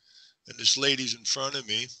apart. And this lady's in front of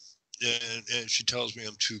me, and she tells me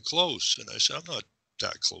I'm too close. And I said, "I'm not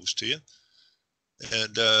that close to you."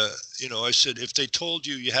 And, you know, I said, "If they told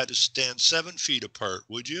you you had to stand 7 feet apart,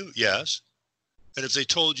 would you?" "Yes." "And if they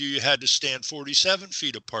told you you had to stand 47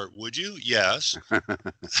 feet apart, would you?" "Yes." And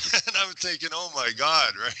I'm thinking, oh my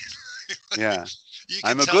God, right? Yeah. You can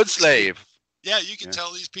I'm a tell good these slave. people, yeah, you can Yeah.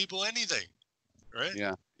 tell these people anything, right?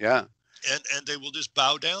 Yeah. Yeah. And they will just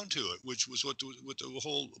bow down to it, which was what the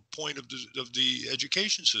whole point of the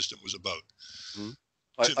education system was about, Mm-hmm.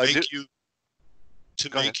 to I do. make you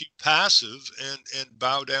Go ahead. passive and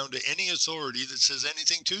bow down to any authority that says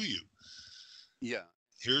anything to you. Yeah.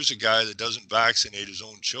 Here's a guy that doesn't vaccinate his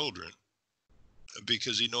own children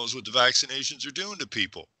because he knows what the vaccinations are doing to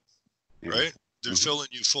people, Yeah. right? They're Mm-hmm.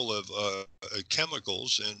 filling you full of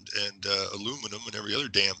chemicals and aluminum and every other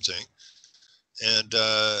damn thing. And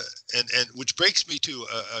which breaks me to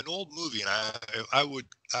an old movie, and I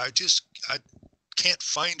can't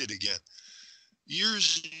find it again.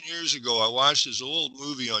 Years and years ago, I watched this old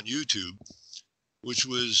movie on YouTube, which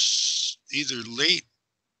was either late.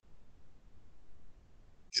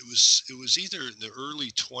 It was either in the early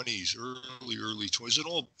 20s, early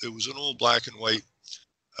 20s. It was an old black and white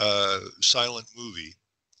silent movie,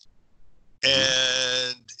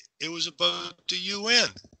 and it was about the UN.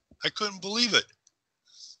 I couldn't believe it.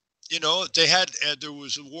 You know, they had there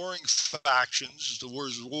was warring factions. There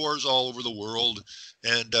was wars all over the world,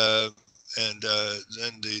 and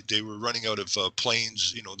then they were running out of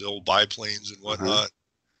planes. You know, the old biplanes and whatnot.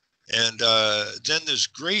 And then this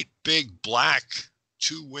great big black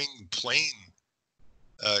 2-wing plane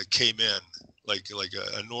came in, like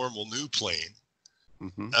a normal new plane,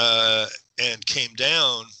 and came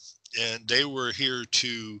down, and they were here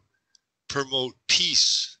to promote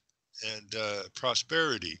peace and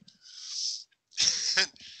prosperity.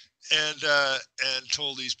 and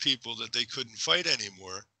told these people that they couldn't fight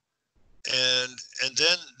anymore, and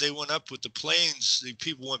then they went up with the planes. The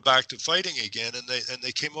people went back to fighting again, and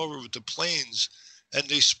they came over with the planes, and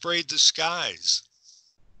they sprayed the skies,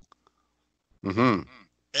 and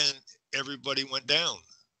everybody went down,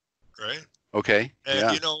 right? Okay. And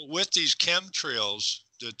Yeah. you know, with these chemtrails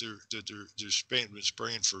that they're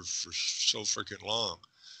spraying for so freaking long,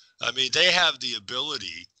 I mean, they have the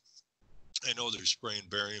ability. I know they're spraying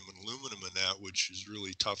barium and aluminum in that, which is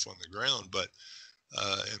really tough on the ground, but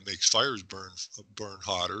it makes fires burn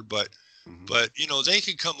hotter. But you know, they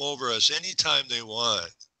can come over us anytime they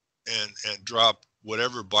want and drop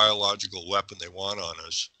whatever biological weapon they want on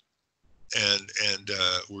us, and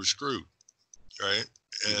we're screwed, right?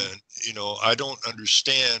 And you know, I don't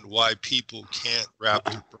understand why people can't wrap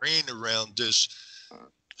their brain around this.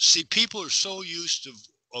 See, people are so used to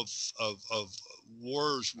of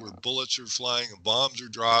wars where bullets are flying and bombs are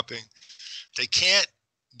dropping. They can't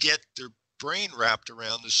get their brain wrapped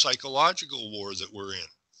around the psychological war that we're in,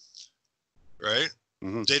 right?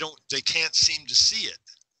 Mm-hmm. They can't seem to see it.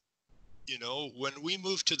 You know, when we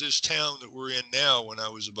moved to this town that we're in now, when I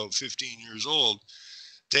was about 15 years old,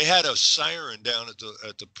 they had a siren down at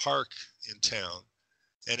the park in town.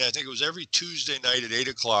 And I think it was every Tuesday night at 8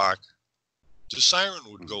 o'clock, the siren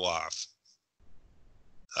would go off.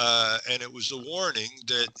 And it was a warning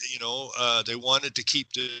that, you know, they wanted to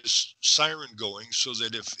keep this siren going so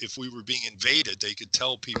that if we were being invaded, they could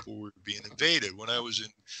tell people we were being invaded. When I was in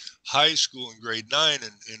high school in grade 9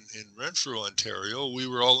 in Renfrew, Ontario, we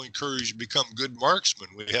were all encouraged to become good marksmen.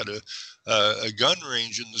 We had a gun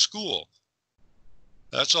range in the school.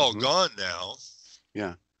 That's all gone now.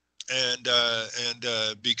 Yeah. And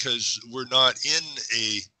because we're not in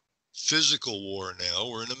a physical war now,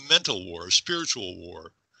 we're in a mental war, a spiritual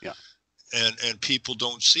war. Yeah. And people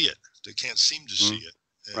don't see it. They can't seem to see it.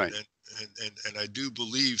 And, right. And I do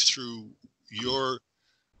believe through your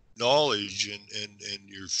knowledge and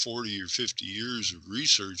your 40 or 50 years of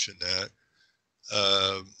research in that,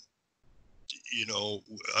 you know,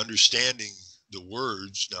 understanding the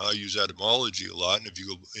words. Now I use etymology a lot, and if you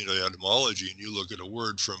go into etymology and you look at a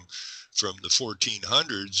word from the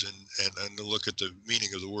 1400s and look at the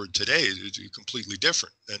meaning of the word today, it's completely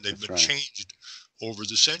different, and they've been changed over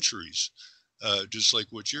the centuries, just like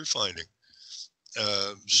what you're finding.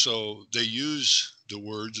 So they use the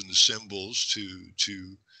words and the symbols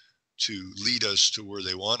to lead us to where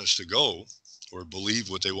they want us to go, or believe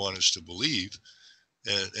what they want us to believe.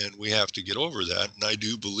 And we have to get over that. And I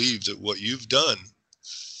do believe that what you've done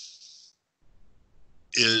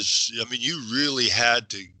is, I mean, you really had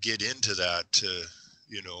to get into that to,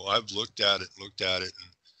 you know, I've looked at it,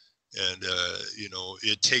 and you know,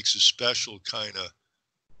 it takes a special kind of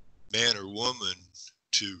man or woman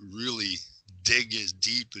to really dig as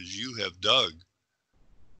deep as you have dug,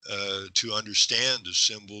 to understand the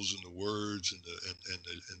symbols and the words and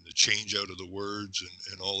the change out of the words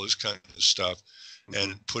and all this kind of stuff.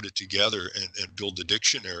 And put it together and build the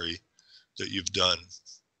dictionary that you've done.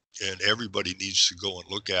 And everybody needs to go and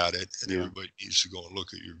look at it, and everybody needs to go and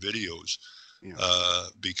look at your videos,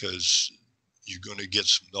 because you're going to get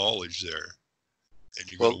some knowledge there, and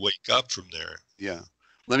you're going to wake up from there. Yeah.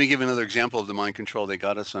 Let me give another example of the mind control they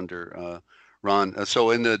got us under, Ron.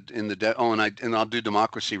 So and I'll do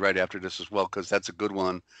democracy right after this as well, because that's a good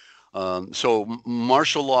one. So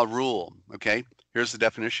martial law rule. Okay. Here's the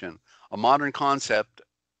definition. A modern concept,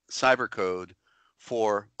 cyber code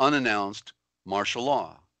for unannounced martial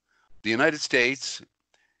law. The United States,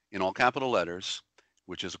 in all capital letters,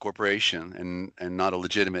 which is a corporation and not a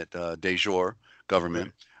legitimate de jure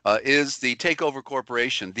government, is the takeover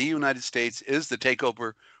corporation. The United States is the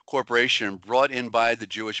takeover corporation brought in by the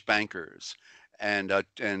Jewish bankers. And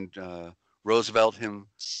Roosevelt,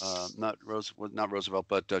 not Roosevelt,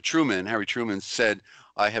 but Truman, Harry Truman said,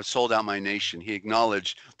 "I have sold out my nation." He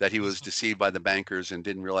acknowledged that he was deceived by the bankers and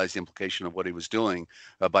didn't realize the implication of what he was doing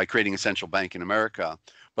by creating a central bank in America.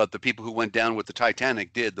 But the people who went down with the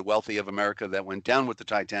Titanic did. The wealthy of America that went down with the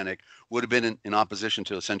Titanic would have been in opposition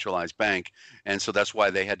to a centralized bank. And so that's why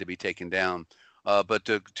they had to be taken down. But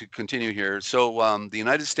to continue here, so the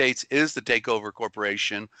United States is the takeover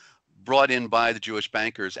corporation brought in by the Jewish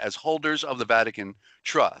bankers as holders of the Vatican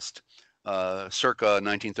Trust, circa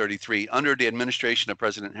 1933, under the administration of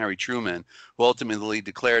President Harry Truman, who ultimately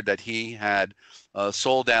declared that he had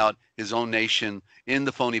sold out his own nation in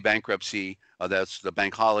the phony bankruptcy. That's the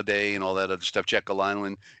bank holiday and all that other stuff, Jekyll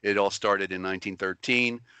Island. It all started in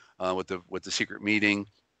 1913 with the secret meeting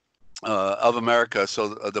of America.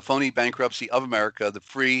 So the phony bankruptcy of America, the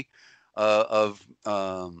free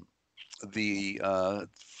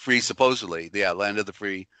free supposedly, land of the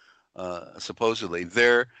free supposedly.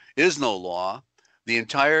 There is no law. The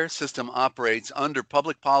entire system operates under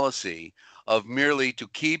public policy of merely to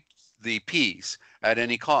keep the peace at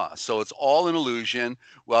any cost. So it's all an illusion.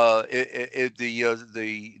 Well,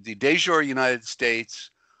 the de jure United States,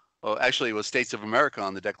 well, actually it was States of America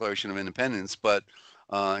on the Declaration of Independence, but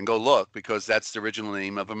and go look, because that's the original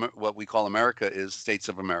name of what we call America is States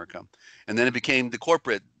of America. And then it became the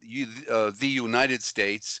corporate, the United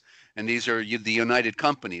States, and these are the United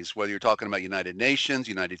Companies, whether you're talking about United Nations,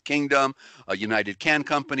 United Kingdom, a United Can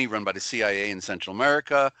Company run by the CIA in Central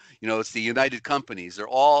America. You know, it's the United Companies. They're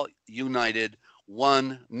all united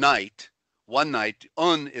one night.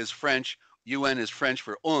 Un is French. UN is French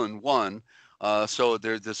for one. So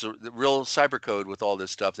there's this real cyber code with all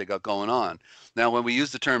this stuff they got going on. Now, when we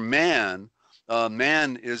use the term man,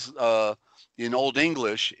 man is in Old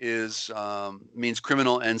English means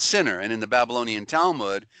criminal and sinner, and in the Babylonian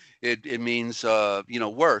Talmud, it means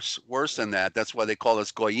worse than that. That's why they call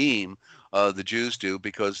us goyim, the Jews do,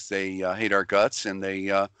 because they hate our guts, and they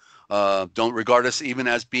don't regard us even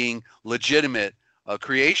as being legitimate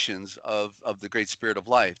creations of the great spirit of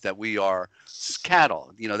life, that we are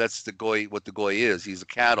cattle. That's the goy, what the goy is. He's a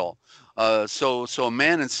cattle. So a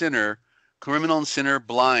man and sinner, criminal and sinner,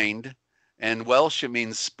 blind, and Welsh, it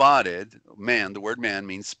means spotted. Man, the word man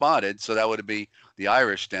means spotted, so that would be the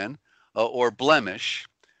Irish then, or blemish.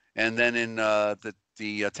 And then in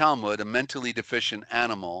the Talmud, a mentally deficient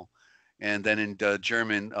animal, and then in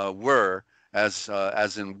German, were, as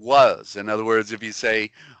in was. In other words, if you say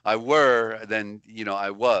I were, then I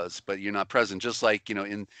was, but you're not present. Just like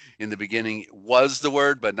in the beginning was the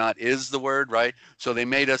word, but not is the word, right? So they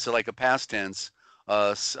made us like a past tense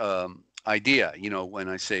idea. When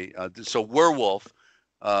I say so, werewolf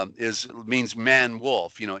means man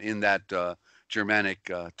wolf. In that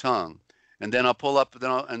Germanic tongue. And then I'll pull up,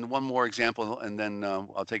 and one more example, and then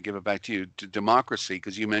I'll give it back to you, to democracy,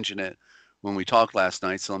 because you mentioned it when we talked last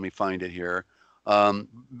night. So let me find it here.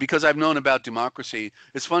 Because I've known about democracy.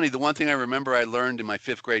 It's funny, the one thing I remember I learned in my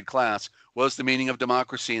 5th grade class was the meaning of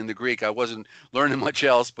democracy in the Greek. I wasn't learning much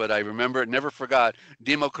else, but I remember it, never forgot,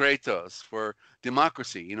 demokratos, for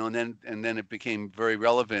democracy, and then it became very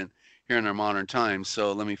relevant here in our modern times.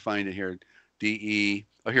 So let me find it here.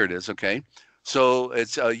 Oh, here it is. Okay. So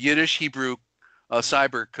it's a Yiddish Hebrew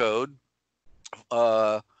cyber code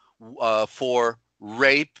for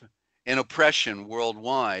rape and oppression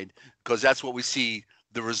worldwide, because that's what we see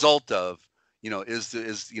the result of,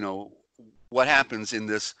 is what happens in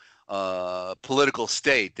this political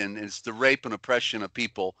state, and it's the rape and oppression of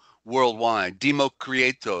people worldwide.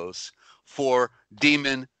 Demokriatos, for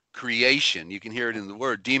demon creation. You can hear it in the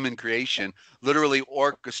word demon creation, literally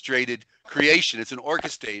orchestrated creation. It's an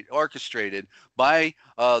orchestrated by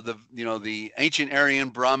the ancient Aryan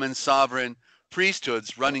Brahmin sovereign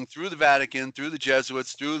priesthoods running through the Vatican, through the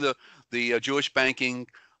Jesuits, through the Jewish banking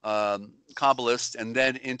Kabbalists, and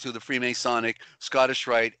then into the Freemasonic Scottish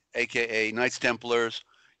Rite, aka Knights Templars,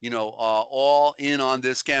 all in on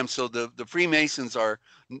this scam. So the Freemasons are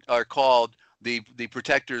called the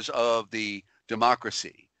protectors of the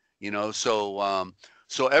democracy.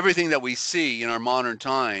 So everything that we see in our modern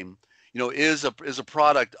time, is a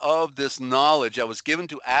product of this knowledge that was given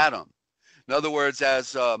to Adam. In other words,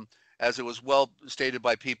 as it was well stated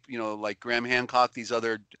by people, like Graham Hancock, these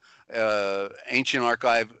other ancient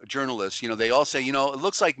archive journalists, they all say, it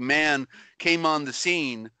looks like man came on the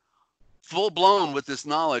scene full blown with this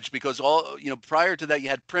knowledge, because prior to that you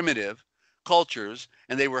had primitive cultures,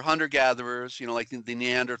 and they were hunter-gatherers, like the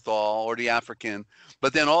Neanderthal or the African.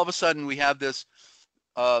 But then all of a sudden we have this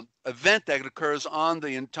event that occurs on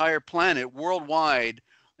the entire planet worldwide,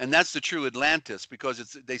 and that's the true Atlantis,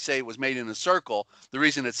 because they say it was made in a circle. The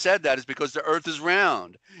reason it's said that is because the Earth is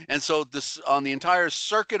round, and so on the entire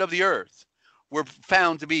circuit of the Earth were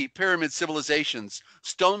found to be pyramid civilizations,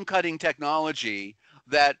 stone cutting technology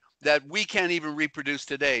that we can't even reproduce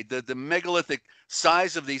today. The megalithic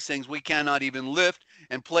size of these things we cannot even lift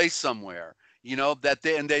and place somewhere.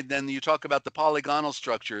 Then you talk about the polygonal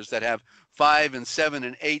structures that have 5 and 7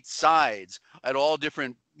 and 8 sides at all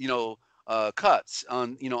different cuts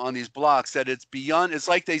on these blocks, that it's beyond. It's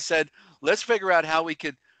like they said, let's figure out how we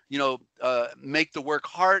could make the work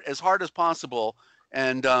as hard as possible,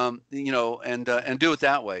 and do it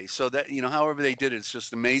that way. So that however they did it, it's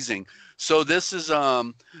just amazing. So this is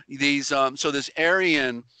so this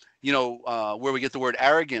Aryan, where we get the word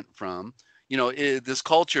arrogant from, this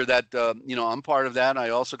culture that I'm part of that. I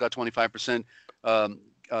also got 25%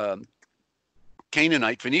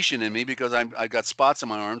 Canaanite, Phoenician in me, because I got spots on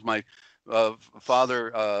my arms. My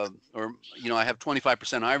father, I have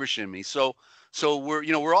 25% Irish in me. So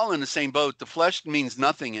we're all in the same boat. The flesh means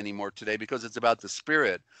nothing anymore today, because it's about the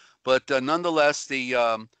spirit. But nonetheless,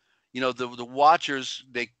 the Watchers,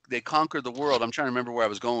 they conquered the world. I'm trying to remember where I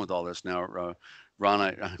was going with all this now, Ron.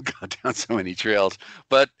 I got down so many trails,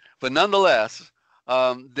 but nonetheless,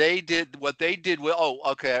 they did what they did. Oh,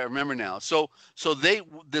 okay, I remember now. So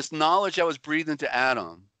this knowledge that was breathed into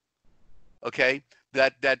Adam, okay,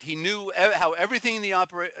 that he knew how everything in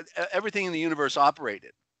the universe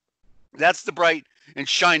operated. That's the bright and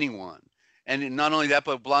shining one. And not only that,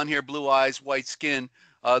 but blonde hair, blue eyes, white skin,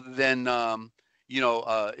 then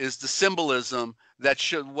is the symbolism that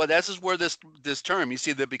should. Well, this is where this term, you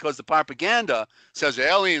see, that because the propaganda says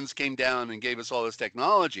aliens came down and gave us all this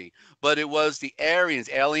technology, but it was the Aryans.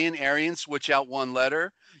 Aryan, switch out one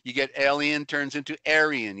letter, you get alien turns into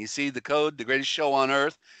Aryan. You see the code, the greatest show on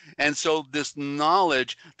earth. And so this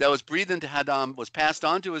knowledge that was breathed into Adam was passed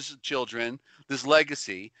on to his children, this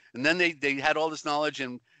legacy, and then they had all this knowledge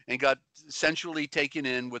and and got sensually taken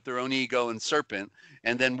in with their own ego and serpent,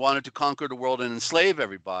 and then wanted to conquer the world and enslave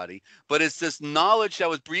everybody. But it's this knowledge that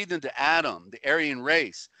was breathed into Adam, the Aryan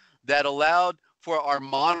race, that allowed for our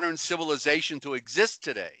modern civilization to exist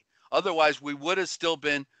today. Otherwise, we would have still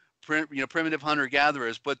been primitive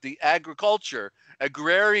hunter-gatherers. But the agriculture,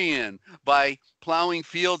 agrarian, by plowing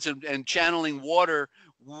fields and channeling water,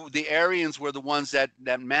 the Aryans were the ones that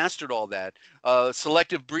mastered all that.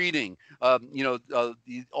 Selective breeding,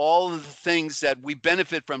 all of the things that we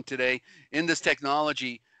benefit from today in this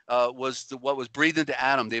technology was what was breathed into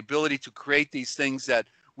Adam, the ability to create these things that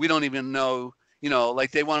we don't even know.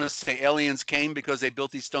 Like they want to say aliens came because they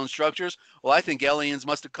built these stone structures. Well, I think aliens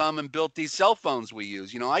must have come and built these cell phones we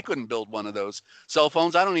use. I couldn't build one of those cell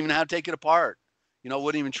phones. I don't even know how to take it apart.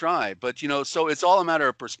 Wouldn't even try. But, so it's all a matter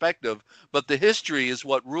of perspective. But the history is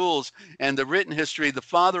what rules. And the written history, the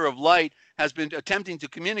Father of Light has been attempting to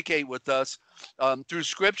communicate with us through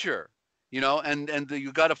Scripture. And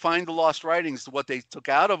you got to find the lost writings, what they took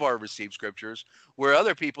out of our received scriptures, where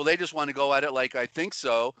other people, they just want to go at it like, I think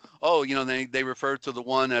so. Oh, they refer to the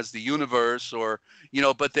one as the universe, or,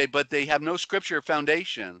 but they have no scripture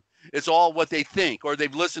foundation. It's all what they think, or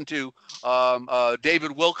they've listened to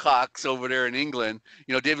David Wilcox over there in England.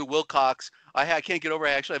 David Wilcox, I can't get over.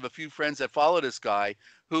 I actually have a few friends that follow this guy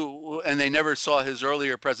and they never saw his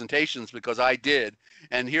earlier presentations because I did.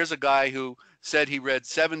 And here's a guy who said he read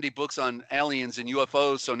 70 books on aliens and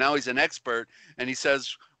UFOs, so now he's an expert. And he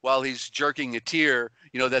says, while he's jerking a tear,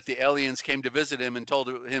 that the aliens came to visit him and told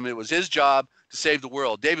him it was his job to save the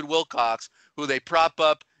world. David Wilcox, who they prop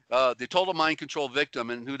up, the total mind control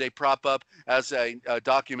victim, and who they prop up as a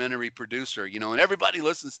documentary producer, and everybody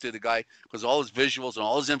listens to the guy because all his visuals and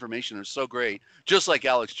all his information are so great, just like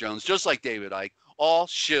Alex Jones, just like David Icke, all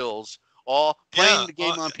shills, all playing the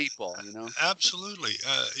game on people, Absolutely.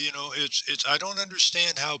 It's I don't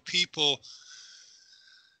understand how people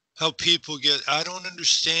get, I don't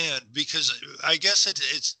understand, because I guess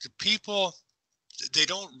it's the people, they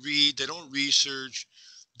don't read, they don't research,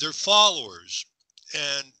 they're followers.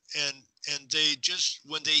 And they just,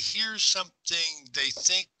 when they hear something they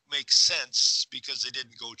think makes sense because they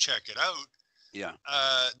didn't go check it out,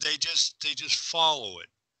 they just follow it,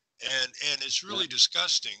 and it's really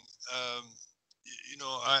disgusting.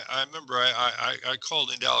 I remember I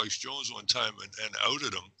called into Alex Jones one time and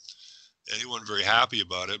outed him, and he wasn't very happy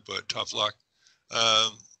about it, but tough luck.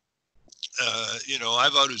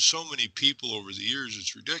 I've outed so many people over the years,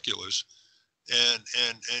 it's ridiculous. And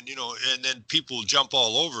then people jump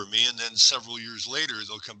all over me, and then several years later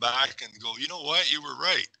they'll come back and go, you know what, you were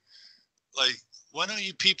right. Like, why don't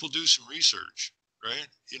you people do some research, right?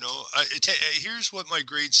 Here's what my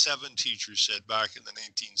grade 7 teacher said back in the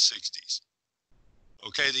 1960s.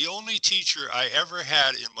 Okay, the only teacher I ever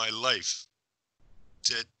had in my life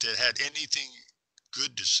that had anything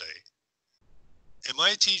good to say. And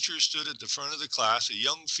my teacher stood at the front of the class, a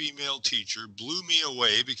young female teacher, blew me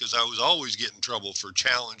away because I was always getting trouble for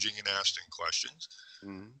challenging and asking questions.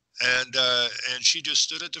 Mm-hmm. And she just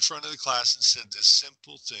stood at the front of the class and said this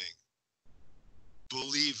simple thing: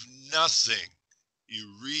 believe nothing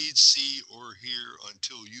you read, see, or hear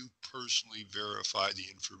until you personally verify the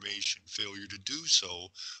information. Failure to do so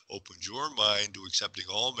opens your mind to accepting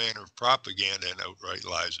all manner of propaganda and outright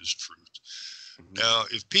lies as truth. Now,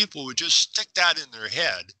 if people would just stick that in their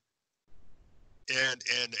head and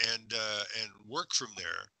work from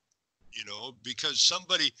there, because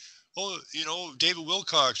somebody, David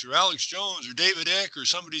Wilcox or Alex Jones or David Icke or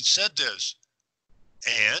somebody said this,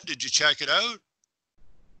 and did you check it out?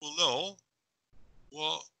 Well, no.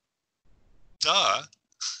 Well, duh.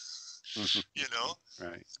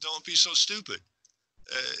 Right. Don't be so stupid.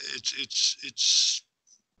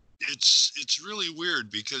 It's really weird,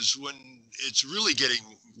 because when it's really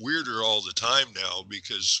getting weirder all the time now,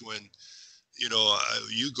 because when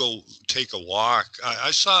you go take a walk,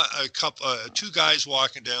 I saw two guys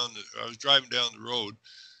walking down I was driving down the road,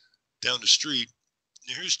 down the street,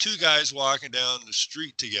 and here's two guys walking down the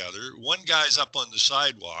street together. One guy's up on the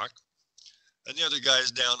sidewalk and the other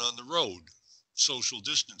guy's down on the road, social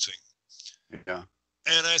distancing. Yeah.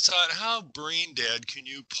 And I thought, how brain dead can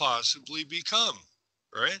you possibly become?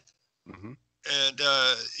 Right? Mm-hmm. And,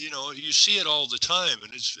 you see it all the time,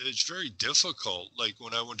 and it's very difficult. Like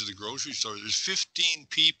when I went to the grocery store, there's 15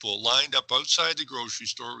 people lined up outside the grocery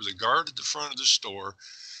store with a guard at the front of the store,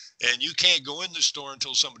 and you can't go in the store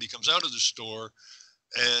until somebody comes out of the store.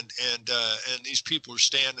 And these people are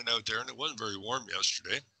standing out there, and it wasn't very warm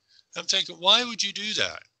yesterday. I'm thinking, why would you do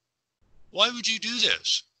that? Why would you do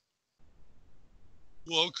this?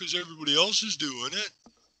 Well, because everybody else is doing it.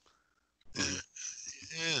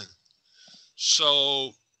 Yeah.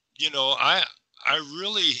 So, I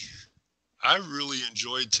really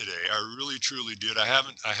enjoyed today. I really truly did. I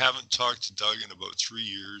haven't talked to Doug in about 3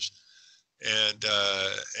 years, and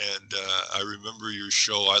I remember your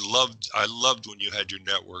show. I loved when you had your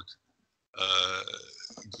network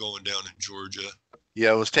going down in Georgia.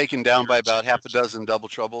 Yeah, it was taken down by about half a dozen double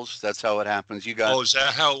troubles. That's how it happens. You got. Oh, is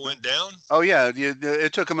that how it went down? Oh yeah,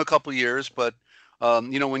 it took them a couple years, but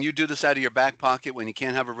when you do this out of your back pocket, when you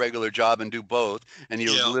can't have a regular job and do both, and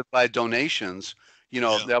you live by donations,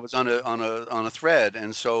 that was on a thread,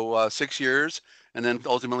 and so 6 years, and then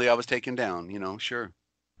ultimately I was taken down. Sure.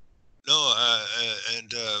 No,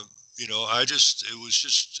 it was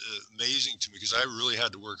just amazing to me because I really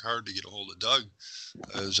had to work hard to get a hold of Doug,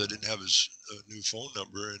 as I didn't have his new phone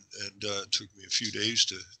number, and it took me a few days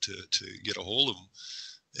to get a hold of him.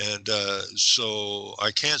 And so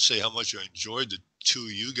I can't say how much I enjoyed the two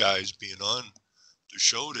of you guys being on the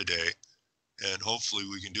show today, and hopefully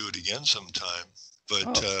we can do it again sometime.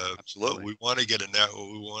 But absolutely, we want to get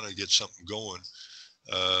we want to get something going.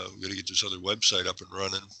 We got to get this other website up and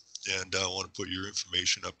running, and I want to put your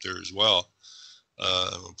information up there as well.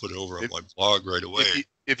 I'm gonna put it over on my blog right away.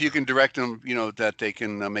 If you can direct them, that they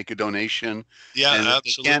can make a donation. Yeah, and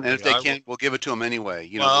absolutely. And if they can't, we'll give it to them anyway.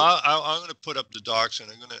 Well, I'm going to put up the docs,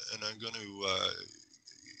 and I'm going to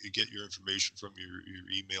get your information from your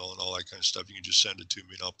email and all that kind of stuff. You can just send it to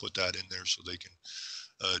me, and I'll put that in there so they can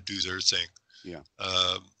do their thing. Yeah.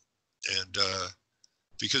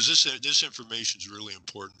 Because this information is really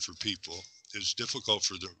important for people. It's difficult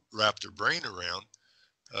for them to wrap their brain around.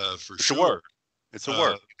 For sure. Work. It's a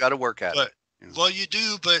work. You got to work at it. Well, you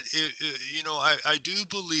do, but I do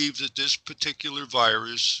believe that this particular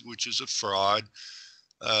virus, which is a fraud,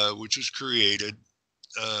 which was created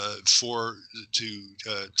to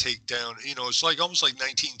take down, it's like almost like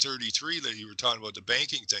 1933 that you were talking about the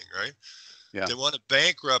banking thing, right? Yeah. They want to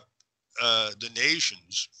bankrupt the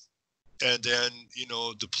nations, and then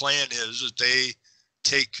the plan is that they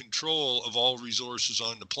take control of all resources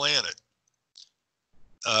on the planet.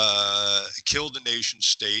 Kill the nation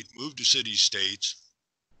state, move to city states,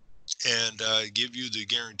 and give you the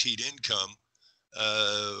guaranteed income,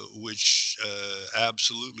 which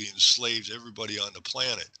absolutely enslaves everybody on the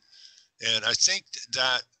planet. And I think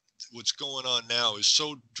that what's going on now is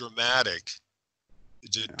so dramatic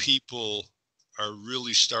that people are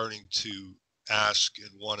really starting to ask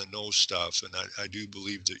and want to know stuff. And I do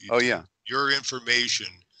believe that your information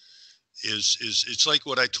is it's like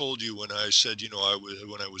what I told you when I said,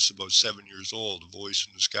 when I was about 7 years old, a voice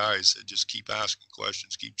in the sky said, just keep asking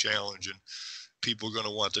questions, keep challenging. People are going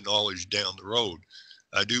to want the knowledge down the road.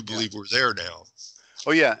 I do believe we're there now.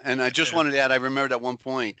 Oh yeah. And I just wanted to add, I remembered at one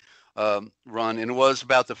point, Ron, and it was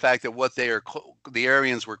about the fact that what the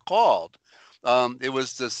Aryans were called. It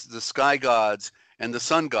was the sky gods and the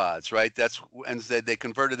sun gods, right? And they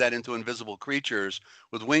converted that into invisible creatures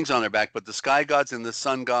with wings on their back. But the sky gods and the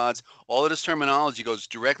sun gods, all of this terminology goes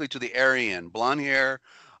directly to the Aryan, blonde hair,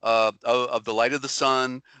 of the light of the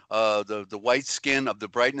sun, the white skin of the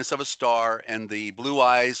brightness of a star, and the blue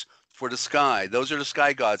eyes for the sky. Those are the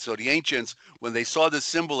sky gods. So the ancients, when they saw this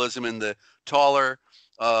symbolism in the taller,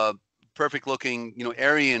 perfect-looking,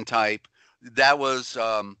 Aryan type, that was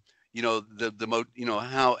how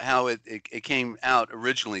it came out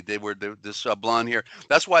originally. They were this blonde hair.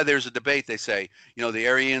 That's why there's a debate. They say, the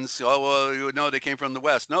Aryans, no, they came from the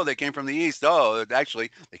west. No, they came from the east. Oh, actually,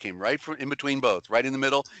 they came right from in between both, right in the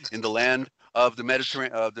middle, in the land of the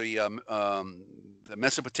Mediterranean, of the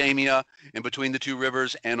Mesopotamia, in between the two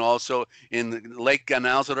rivers, and also in Lake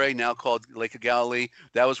Gennesaret, now called Lake of Galilee.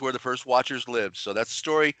 That was where the first watchers lived. So that's a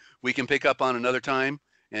story we can pick up on another time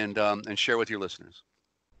and share with your listeners.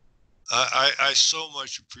 I so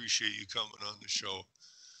much appreciate you coming on the show.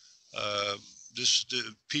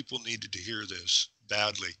 The people needed to hear this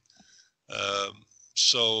badly.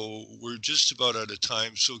 So we're just about out of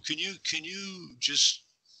time. So can you just,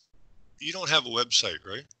 you don't have a website,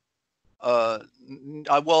 right?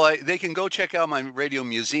 They can go check out my radio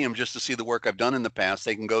museum just to see the work I've done in the past.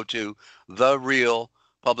 They can go to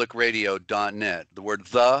therealpublicradio.net. The word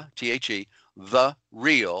the,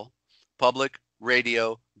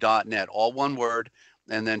 therealpublicradio.net, all one word,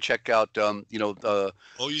 and then check out you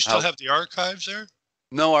still have the archives there?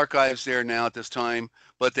 No archives there now at this time,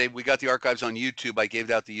 but we got the archives on YouTube. I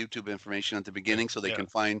gave out the YouTube information at the beginning so they can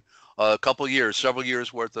find several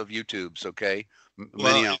years worth of YouTubes. Okay.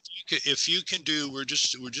 Well, if you can do, we're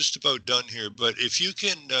just about done here, but if you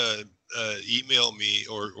can email me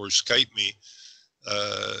or Skype me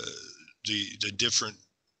the different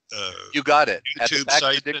you got it YouTube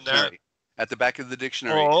sites in there. at the back of the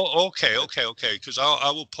dictionary. Oh, okay. Because I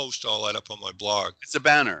will post all that up on my blog. It's a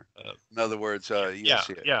banner. In other words, you'll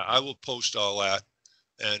see it. Yeah, I will post all that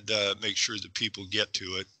and make sure that people get to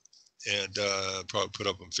it, and probably put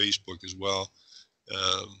up on Facebook as well,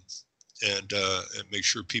 and make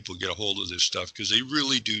sure people get a hold of this stuff, because they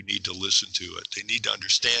really do need to listen to it. They need to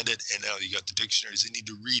understand it, and now you got the dictionaries. They need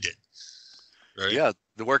to read it. Right? Yeah,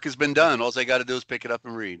 the work has been done. All they got to do is pick it up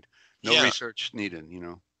and read. No research needed, you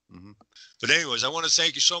know. But anyways, I want to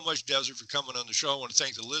thank you so much, Desert, for coming on the show. I want to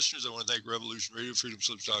thank the listeners. I want to thank Revolution Radio,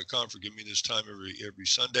 freedomslips.com for giving me this time every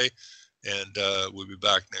Sunday. And we'll be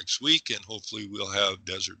back next week, and hopefully we'll have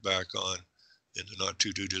Desert back on in the not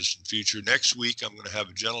too distant future. Next week, I'm going to have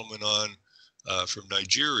a gentleman on from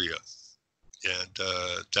Nigeria. And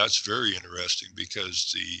that's very interesting,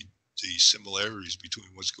 because the similarities between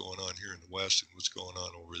what's going on here in the West and what's going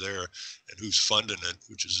on over there, and who's funding it,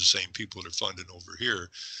 which is the same people that are funding over here,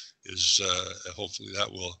 is hopefully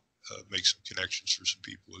that will make some connections for some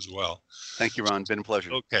people as well. Thank you, Ron. Been a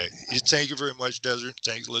pleasure. Okay. Thank you very much, Desert.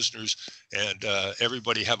 Thanks, listeners. And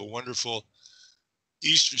everybody have a wonderful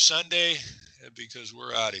Easter Sunday, because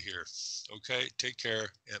we're out of here. Okay. Take care,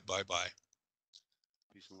 and bye-bye.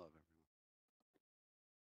 Peace and love.